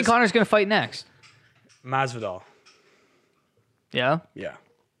 Who do you think Conor's going to fight next? Masvidal. Yeah? Yeah.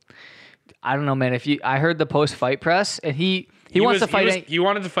 I don't know, man. I heard the post-fight press, and he wants to fight. He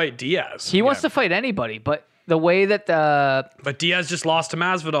wanted to fight Diaz. He wants to fight anybody, but the way that But Diaz just lost to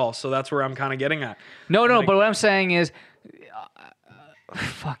Masvidal, so that's where I'm kind of getting at. No, but what I'm saying is,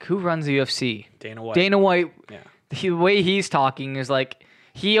 who runs the UFC? Dana White. Dana White. Yeah. The way he's talking is like.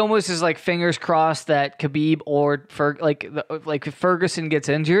 He almost is like fingers crossed that Khabib or if Ferguson gets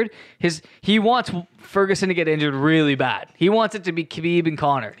injured. He wants Ferguson to get injured really bad. He wants it to be Khabib and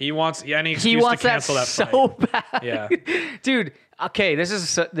Conor. He wants any excuse to cancel that fight. So bad. Yeah, dude. Okay,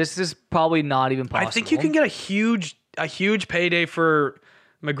 this is probably not even possible. I think you can get a huge payday for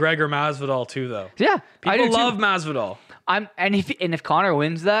McGregor Masvidal too, though. Yeah, people love Masvidal. And if Connor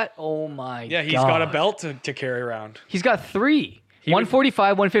wins that, oh my god. Yeah, he's got a belt to carry around. He's got 3.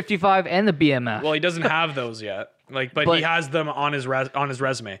 145, 155, and the BMF. Well, he doesn't have those yet. But he has them on his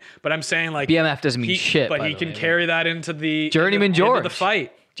resume. But I'm saying like BMF doesn't mean shit. But he can carry that into the Journeyman George. into the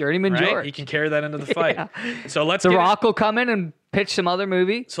fight. Journeyman Right? George. He can carry that into the fight. Yeah. So let's The get Rock will come in and pitch some other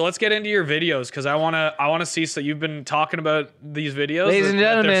movie. So let's get into your videos because I wanna see. So you've been talking about these videos. Ladies and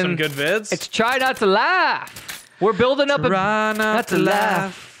gentlemen, there's some good vids. It's Try Not to Laugh. We're building up Try not to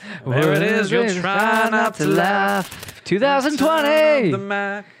laugh. There it is. You'll try not to laugh. 2020. The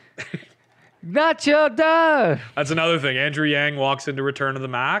Mac. Not your dad. That's another thing. Andrew Yang walks into Return of the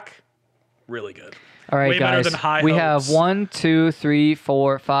Mac. Really good. All right, Way better guys. than High We Hopes. have 1, 2, 3,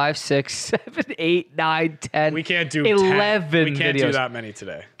 4, 5, 6, 7, 8, 9, 10. We can't do 11 10. We can't videos. do that many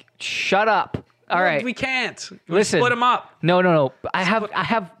today. Shut up. All right. We can't. We Listen. split them up. No. I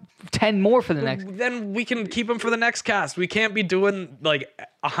have 10 more for the next. Then we can keep them for the next cast. We can't be doing like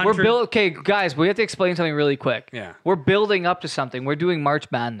 100. Okay, guys, we have to explain something really quick. Yeah. We're building up to something. We're doing March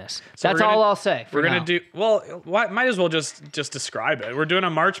Madness. That's we're gonna- all I'll say. We're gonna do well. Might as well just describe it. We're doing a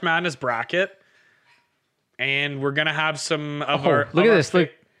March Madness bracket, and we're gonna have some of our. look of at our this, look.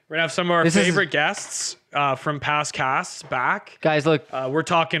 We're gonna have some of our This is- favorite guests from past casts back. Guys, look. We're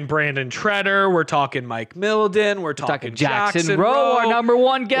talking Brandon Treader. We're talking Mike Milden. We're talking Jackson Rowe, our number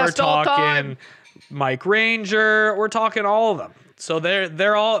one guest We're all talking time. Mike Ranger. We're talking all of them. So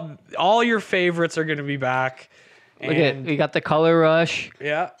they're all your favorites are gonna be back. Look at we got the Color Rush.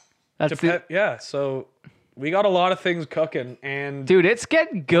 Yeah. That's the, Yeah. So we got a lot of things cooking, and dude. It's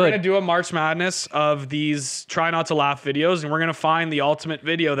getting we're gonna good. do a March Madness of these Try Not to Laugh videos, and we're gonna find the ultimate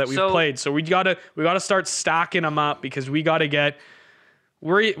video that we've played. So we gotta start stacking them up because we gotta get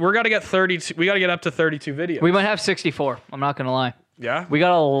 32. We gotta get up to 32 videos. We might have 64. I'm not gonna lie. Yeah. We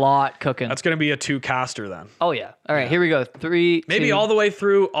got a lot cooking. That's gonna be a 2-caster then. Oh yeah. All right, here we go. 3. Maybe 2. all the way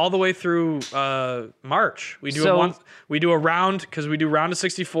through March. We do a round because we do round of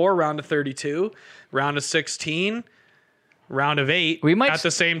 64, round of 32, round of 16, round of 8 We might at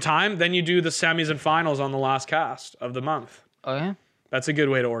the same time. Then you do the semis and finals on the last cast of the month. Oh yeah. That's a good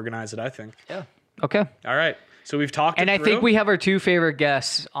way to organize it, I think. Yeah. Okay. All right. So we've talked And it I through. think we have our 2 favorite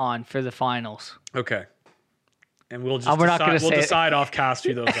guests on for the finals. Okay. And we'll just we're not gonna say it. decide off cast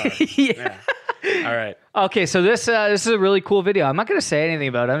who those are. Yeah. All right. Okay, so this is a really cool video. I'm not gonna say anything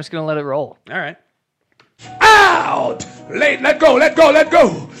about it. I'm just gonna let it roll. All right. Out! Let go! Let go! Let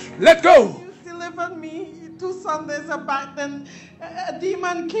go! Let go! Delivered me 2 Sundays back. Then a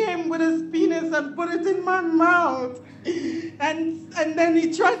demon came with his penis and put it in my mouth. And then he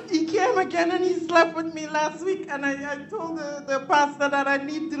came again and he slept with me last week. And I told the pastor that I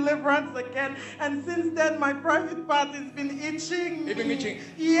need deliverance again. And since then, my private part has been itching. It's been itching?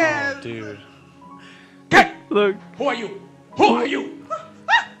 Yes. Dude. Okay. Look. Who are you? Who are you?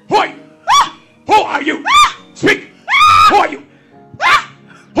 Who are you? Who are you? Speak. Who are you?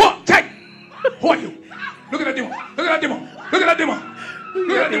 Who are you? Look at that demon. Look at that demon. Look at that demon.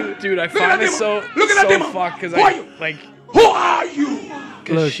 Look at that demon. Dude, I Look at find that this demon. so Look at that demon. fucked because Who are you? Who are you?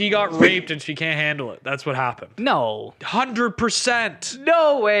 because she got raped and she can't handle it. That's what happened. No. 100%.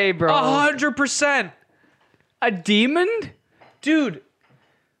 No way, bro. 100%. A demon? Dude,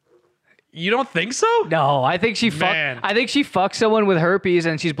 you don't think so? No, I think she Man. fucked. I think she fucked someone with herpes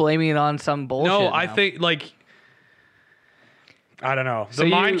and she's blaming it on some bullshit. No, I now. think like I don't know. So The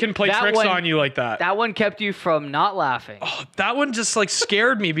mind you- can play that tricks one- on you like that. that one kept you from not laughing. That one just like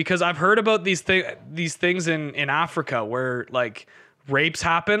scared me because I've heard about these things in Africa where like rapes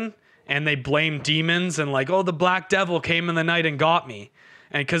happen and they blame demons and like, oh, the black devil came in the night and got me.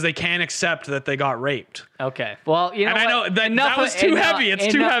 And because they can't accept that they got raped. Okay. Well, you know And I what? know that was too heavy. It's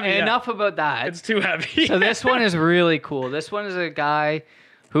too heavy. Yeah. Enough about that. It's too heavy. So this one is really cool. This one is a guy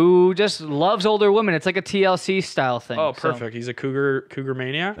who just loves older women. It's like a TLC style thing. Oh, So- perfect. He's a cougar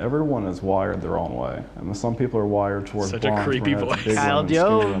maniac. Everyone is wired their own way, and some people are wired towards Such a blondes, creepy brunettes, voice. big Kyle women, skinny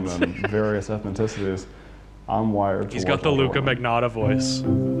Jones. women, various ethnicities. I'm wired He's towards got the older Luca women. Magnotta voice.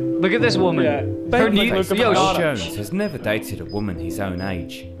 Look at this woman. Yeah. Her Like knee- Luca yo, Magnotta. Jones has never dated a woman his own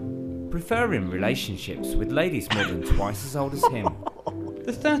age, preferring relationships with ladies more than twice as old as him.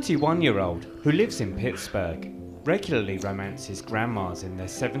 The 31-year-old, who lives in Pittsburgh, regularly romances grandmas in their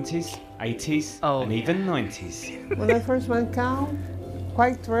 70s, 80s, Oh. and even 90s. When I first went Cal,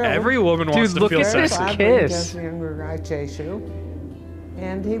 quite thrilled. Every woman wants Dude, to look feel at this sexy. kiss. Younger guy chase you,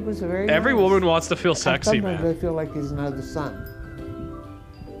 and he was very. Every nice. woman wants to feel And sexy, sometimes man. I feel like he's another son.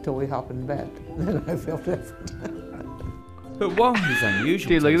 Till we hop in bed, then I feel different. But while he's unusual,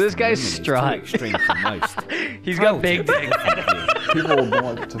 Dude, look at this taste in guy's women is strut. too extreme for most. He's Kyle got big takes a dick. different view. People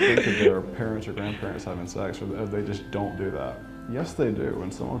don't like to think of their parents or grandparents having sex, or they just don't do that. Yes, they do,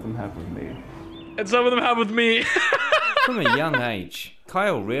 and some of them have with me. And some of them have with me. From a young age,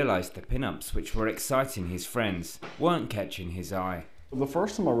 Kyle realised the pin-ups which were exciting his friends weren't catching his eye. The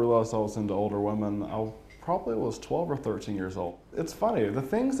first time I realized I was into older women, I probably was 12 or 13 years old. It's funny, the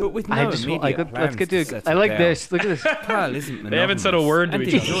things that... But with no I just immediate like. Let's plans get to to. I settle like down, this. Look at this. Kyle isn't They haven't said a word to and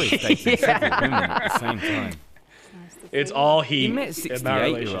each other. enjoys dating several women at the same time. It's all He heat met in that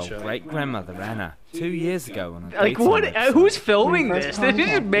 68-year-old relationship. great-grandmother Anna 2 years ago on a Like dating what? website. Who's filming this? Did they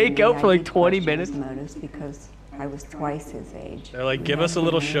just make out for like 20 minutes? Motives because I was twice his age. They're like, give us a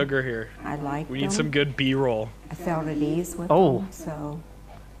little sugar here. I liked We need him. some good B-roll. I felt at ease with Oh. him, so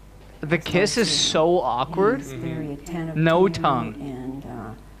The kiss is so awkward. he's very attentive. No to me, tongue.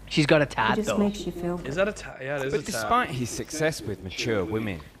 and She's got a it tat just though. makes you feel good. Is that a yeah, it is But a despite his success with mature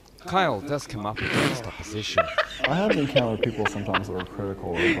women, Kyle does come up against opposition. I have encountered people sometimes that are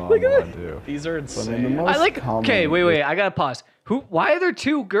critical of what I do. These are But I mean, the insane. most I like. common Okay, wait. I gotta pause. Who? Why are there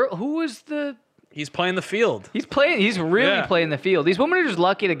two girl? Who was the? He's playing the field. He's playing. He's really Yeah. playing the field. These women are just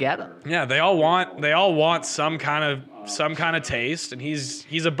lucky to get him. Yeah, they all want some kind of taste, and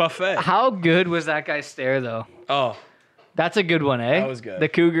he's a buffet. How good was that guy's stare though? Oh, That's a good one, eh? That was good. The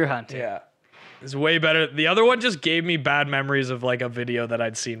cougar hunting. yeah. It's way better. The other one just gave me bad memories of like a video that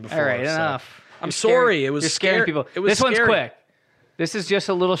I'd seen before. All right, so. enough. I'm You're sorry. scaring- It was you're scaring scary. people. It was this one's scary. quick. This is just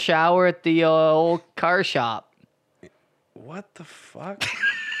a little shower at the old car shop. What the fuck?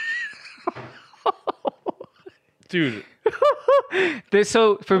 Dude,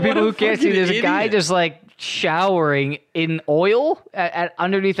 So for What people a who can't see, fucking there's a guy idiot. just like showering in oil at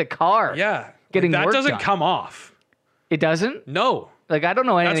underneath a car. yeah. Getting that work doesn't done. come off. It doesn't. No. Like I don't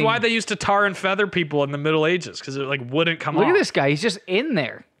know anything. That's why they used to tar and feather people in the Middle Ages, because it like wouldn't come Look off. at this guy. He's just in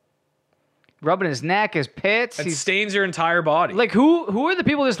there, rubbing his neck, his pits. It He's stains your entire body. like, who are the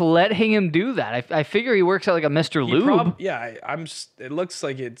people just letting him do that? I figure he works at like a Mr. He Lube. it looks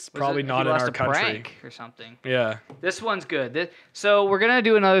like it's Was probably it- not he in lost our a country. prank or something. Yeah. This one's good. So we're gonna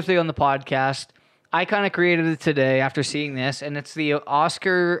do another thing on the podcast. I kind of created it today after seeing this, and it's the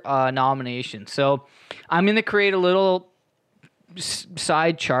Oscar nomination. So I'm gonna create a little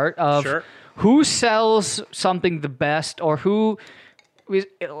side chart of Sure. who sells something the best, or who is.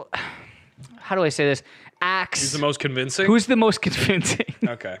 How do I say this? Acts. He's the most convincing. Who's the most convincing?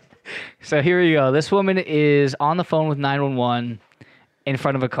 Okay. So here you go. This woman is on the phone with 911 in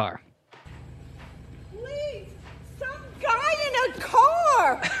front of a car. Please, some guy in a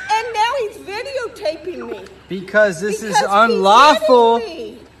car, and now he's videotaping me. Because this Because is he's unlawful.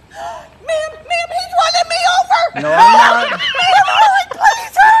 hitting me. Ma'am, he's running me over. No, I'm not. Ma'am, hurry,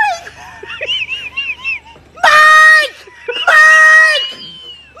 please hurry. Mike!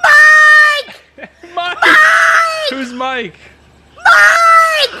 Who's Mike?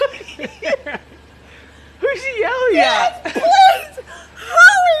 Mike! Who's he yelling at? Please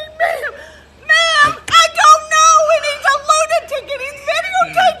hurry, ma'am. Ma'am, I don't know, and he's a lunatic, and he's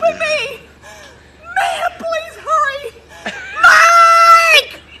videotaping me. Ma'am, please hurry.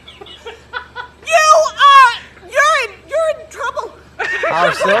 Mike! You're in trouble.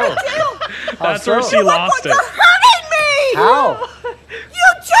 How so? That's where she lost it. You're hurting me. How?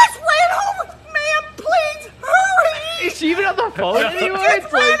 You just ran over. Ma'am, please hurry. Is she even on the phone anymore? Just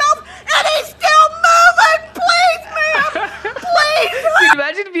It's ran like, off, and he's still moving. Please, ma'am. Please hurry. dude,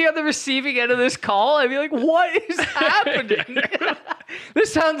 imagine being on the receiving end of this call. I'd be like, what is happening?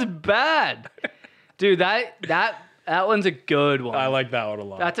 This sounds bad. Dude, that one's a good one. I like that one a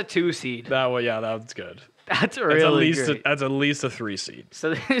lot. That's a 2 seed. that one, yeah, that one's good. That's That's really great. that's at least a 3 seed.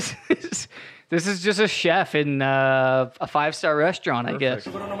 So this is just a chef in a 5-star restaurant, I guess.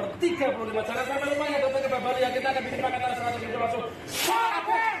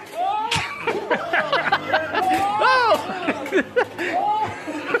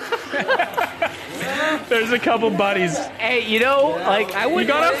 There's a couple buddies. Hey, you know, like I would. You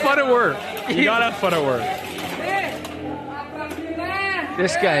gotta have fun at work. You gotta have fun at work.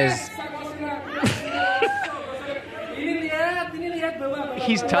 This guy's.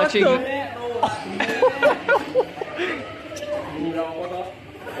 He's touching.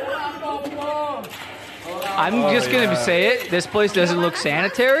 I'm just gonna say it. This place doesn't look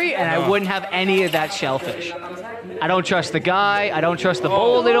sanitary, and I wouldn't have any of that shellfish. I don't trust the guy. I don't trust the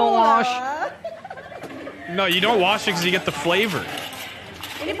bowl they don't wash. No, you don't wash it because you get the flavor.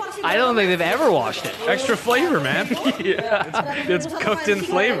 I don't think they've ever washed it. Extra flavor, man. Yeah. It's cooked in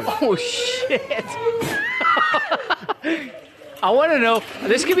flavor. Oh shit! I want to know.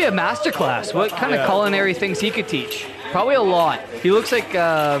 This could be a master class. What kind of culinary things he could teach? Probably a lot. He looks like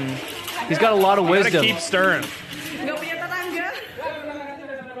he's got a lot of You gotta wisdom. keep stirring.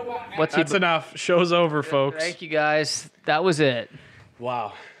 What's he? That's enough. Show's over, folks. Thank you guys. That was it.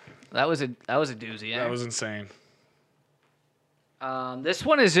 Wow. That was a doozy. That was insane. This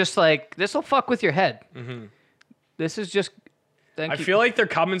one is just like this will fuck with your head. This is just. Thank I you. feel like they're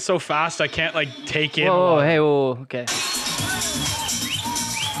coming so fast I can't like take in. Whoa, one. hey, whoa, okay.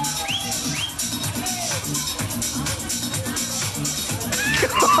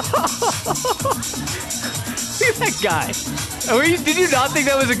 Look at that guy. Did you not think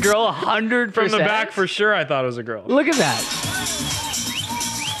that was a girl 100%? From the back for sure I thought it was a girl. Look at that.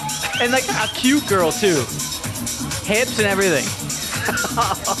 And like a cute girl too. Hips and everything.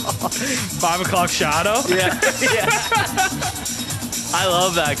 5 o'clock shadow? Yeah. Yeah. I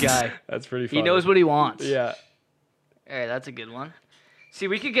love that guy. That's pretty funny. He knows what he wants. Yeah. All right, that's a good one. See,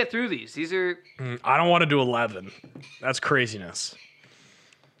 we could get through these. These are... I don't want to do 11. That's craziness.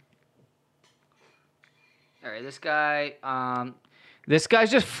 All right, this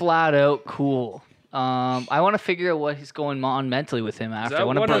guy's just flat out cool. I want to figure out what he's going on mentally with him after. that I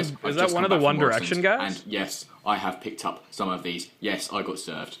want one to. of- Is that one of the One Direction guys? And yes, I have picked up some of these. Yes, I got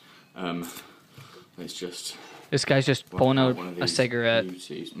served. It's just. This guy's just pulling out one of a these cigarette. beauties.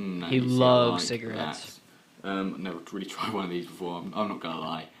 He you see, I loves like cigarettes. that. I've never really tried one of these before. I'm not gonna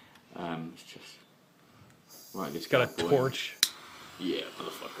lie. It's just. Right, this Got a bad boy. torch. Yeah,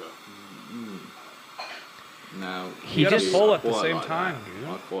 motherfucker. Now He You gotta just- pull at the quite same like time, that. dude.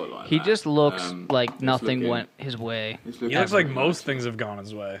 I quite like He that. just looks like it's nothing looking- went his way. it's He looking looks like pretty most nice. things have gone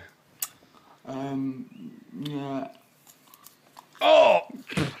his way. Yeah. Oh!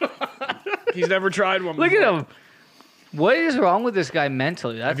 He's never tried one Look before. at him. What is wrong with this guy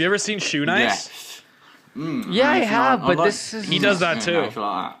mentally? That's, Have you ever seen Shoe Nice? Yes. Yeah, I Nice, have, I but like- this is. He does that too. Nice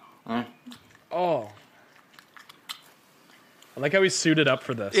like that. Oh. I like how he's suited up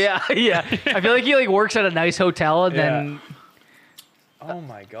for this. Yeah, yeah. I feel like he like works at a nice hotel and then. Oh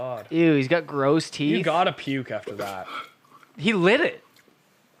my god. Ew, he's got gross teeth. You gotta puke after that. He lit it.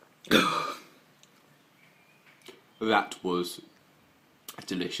 That was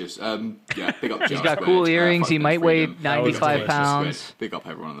delicious. Yeah, big up. He's Just got Squared, cool earrings. He fucking might weigh freedom. 95 Just pounds. Squared. Big up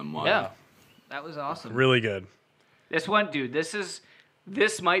every one of them. Yeah. That was awesome. Really good. This one, dude,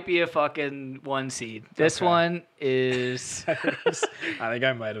 this might be a fucking 1 seed. This one is I think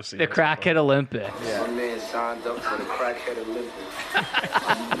I might have seen the this Crackhead Olympics. My man signed up for the Crackhead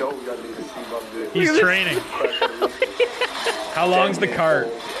Olympics. You know y'all need to see my before. video. He's training. How long's the cart?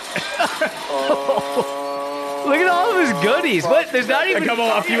 Look at all of his goodies. What? There's not even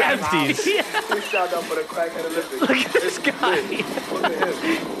a few empties. Yeah. We signed up for the Crackhead Olympics. Look at this guy. Look at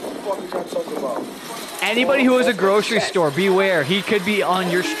him. What the fuck is y'all talking about? Anybody who has a grocery store, beware. He could be on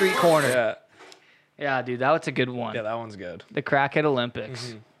your street corner. Yeah. Yeah, dude, that was a good one. Yeah, that one's good. The Crackhead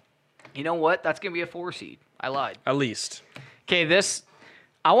Olympics. You know what? That's going to be a 4 seed. I lied. At least. Okay,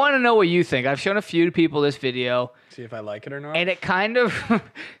 I want to know what you think. I've shown a few people this video, See if I like it or not. and it kind of,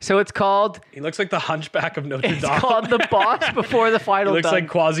 so it's called, He looks like the Hunchback of Notre Dame. it's called The Boss Before the He Final looks Dungeon. like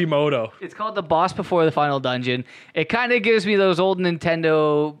Quasimodo. It's called The Boss Before the Final Dungeon. It kind of gives me those old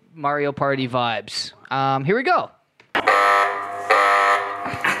Nintendo Mario Party vibes. Here we go.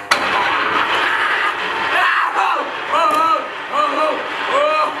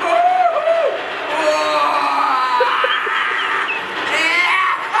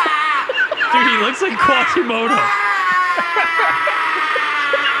 Dude, he looks like Quasimodo.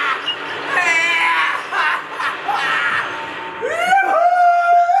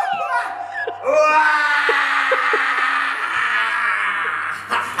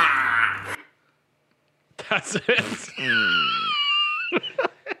 That's it.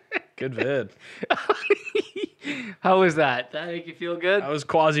 Good vid. How was that? That make you feel good? That was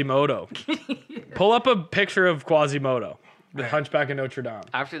Quasimodo. Pull up a picture of Quasimodo, the Hunchback of Notre Dame.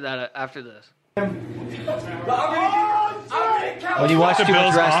 After that, after this. When When you watch The too much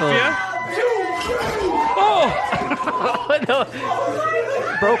Bills wrestling. Mafia? Oh! No.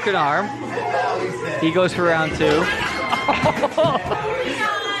 Broken arm. He goes for round 2.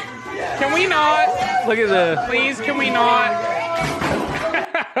 Can we not? Look at the Please, can we not?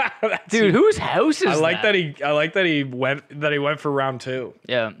 dude. Whose house is I like that? that he went for round 2.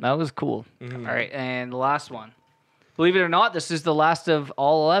 Yeah, that was cool. All right, and the last one. Believe it or not, this is the last of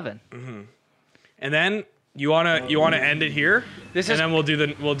all 11. And then you wanna end it here. This and is- then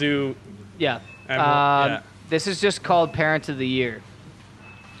we'll do Yeah. yeah. This is just called Parent of the Year.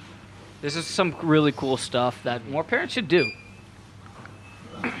 This is some really cool stuff that more parents should do.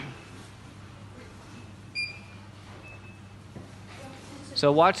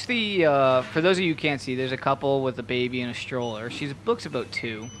 So watch the. For those of you who can't see, there's a couple with a baby in a stroller. She looks about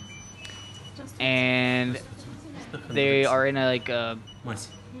 2, and they are in a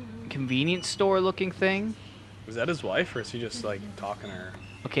convenience store looking thing. Was that his wife, or is he just like talking to her?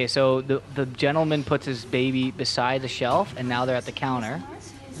 Okay, so the gentleman puts his baby beside the shelf, and now they're at the counter,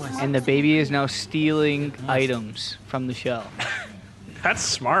 and the baby is now stealing items from the shelf. That's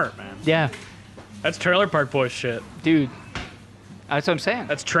smart, man. Yeah, That's Trailer Park Boys shit. dude. That's what I'm saying.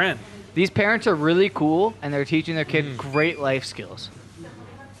 That's trend. These parents are really cool, and they're teaching their kid great life skills.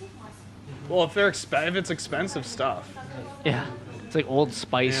 Well, if it's expensive stuff, Yeah. It's like Old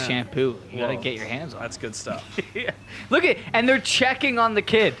Spice Yeah. shampoo. You gotta Whoa. get your hands on. that's good stuff. Yeah. Look at, and they're checking on the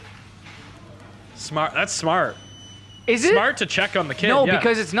kid. Smart. That's smart. Is it? Smart to check on the kid. No, yeah.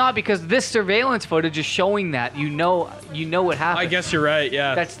 because it's not. Because this surveillance footage is showing that you know what happened. I guess you're right.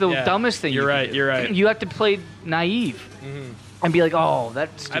 Yeah. That's the Yeah. dumbest thing. You're you can right. do. You're right. You have to play naive and be like, "Oh, that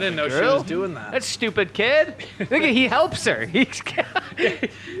stupid I didn't know she girl. was doing that. That stupid kid. Look at, he helps her.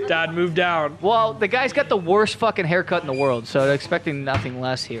 Dad, move down. Well, the guy's got the worst fucking haircut in the world, so I'm expecting nothing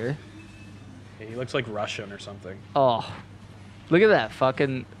less here. He looks like Russian or something. Oh, look at that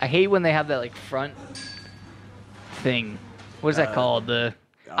fucking. I hate when they have that like front thing. What is that called?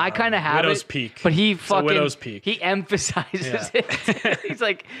 I kind of have Widow's it, Peak. but he It's a fucking widow's peak. he emphasizes Yeah. it. He's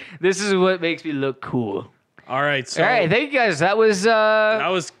like, "This is what makes me look cool." All right. So All right, thank you guys. That was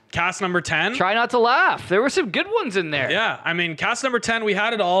cast number 10. Try not to laugh. There were some good ones in there. Yeah, I mean, cast number 10, we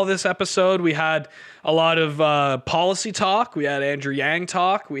had it all this episode. We had a lot of policy talk. We had Andrew Yang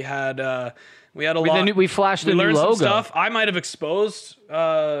talk. We had a lot. We flashed the we new learned logo. some stuff. I might have exposed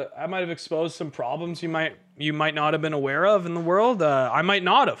some problems you might not have been aware of in the world. I might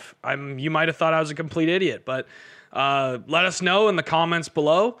not have. You might have thought I was a complete idiot, but let us know in the comments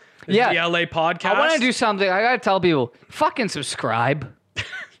below. This is the LA podcast. I want to do something. I gotta tell people, fucking subscribe.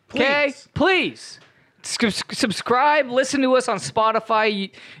 Okay, please. Subscribe. Listen to us on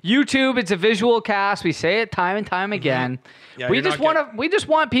Spotify, YouTube. It's a visual cast. We say it time and time again. Yeah, we you're just not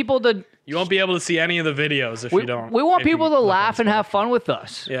want people to. You won't be able to see any of the videos if you don't. We want if you people to look on laugh and have fun with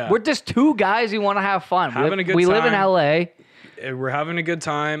us. Yeah. We're just two guys who want to have fun. Having a good we live in time. LA. We're having a good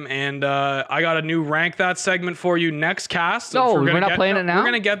time, and I got a new rank that segment for you next cast. No, If we're not playing it now? We're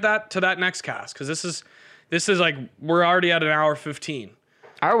gonna get that to that next cast because this is like we're already at an hour 15.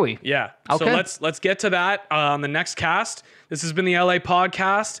 Are we? Yeah. Okay. So let's get to that on the next cast. This has been the LA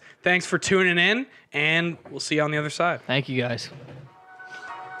podcast. Thanks for tuning in, and we'll see you on the other side. Thank you guys.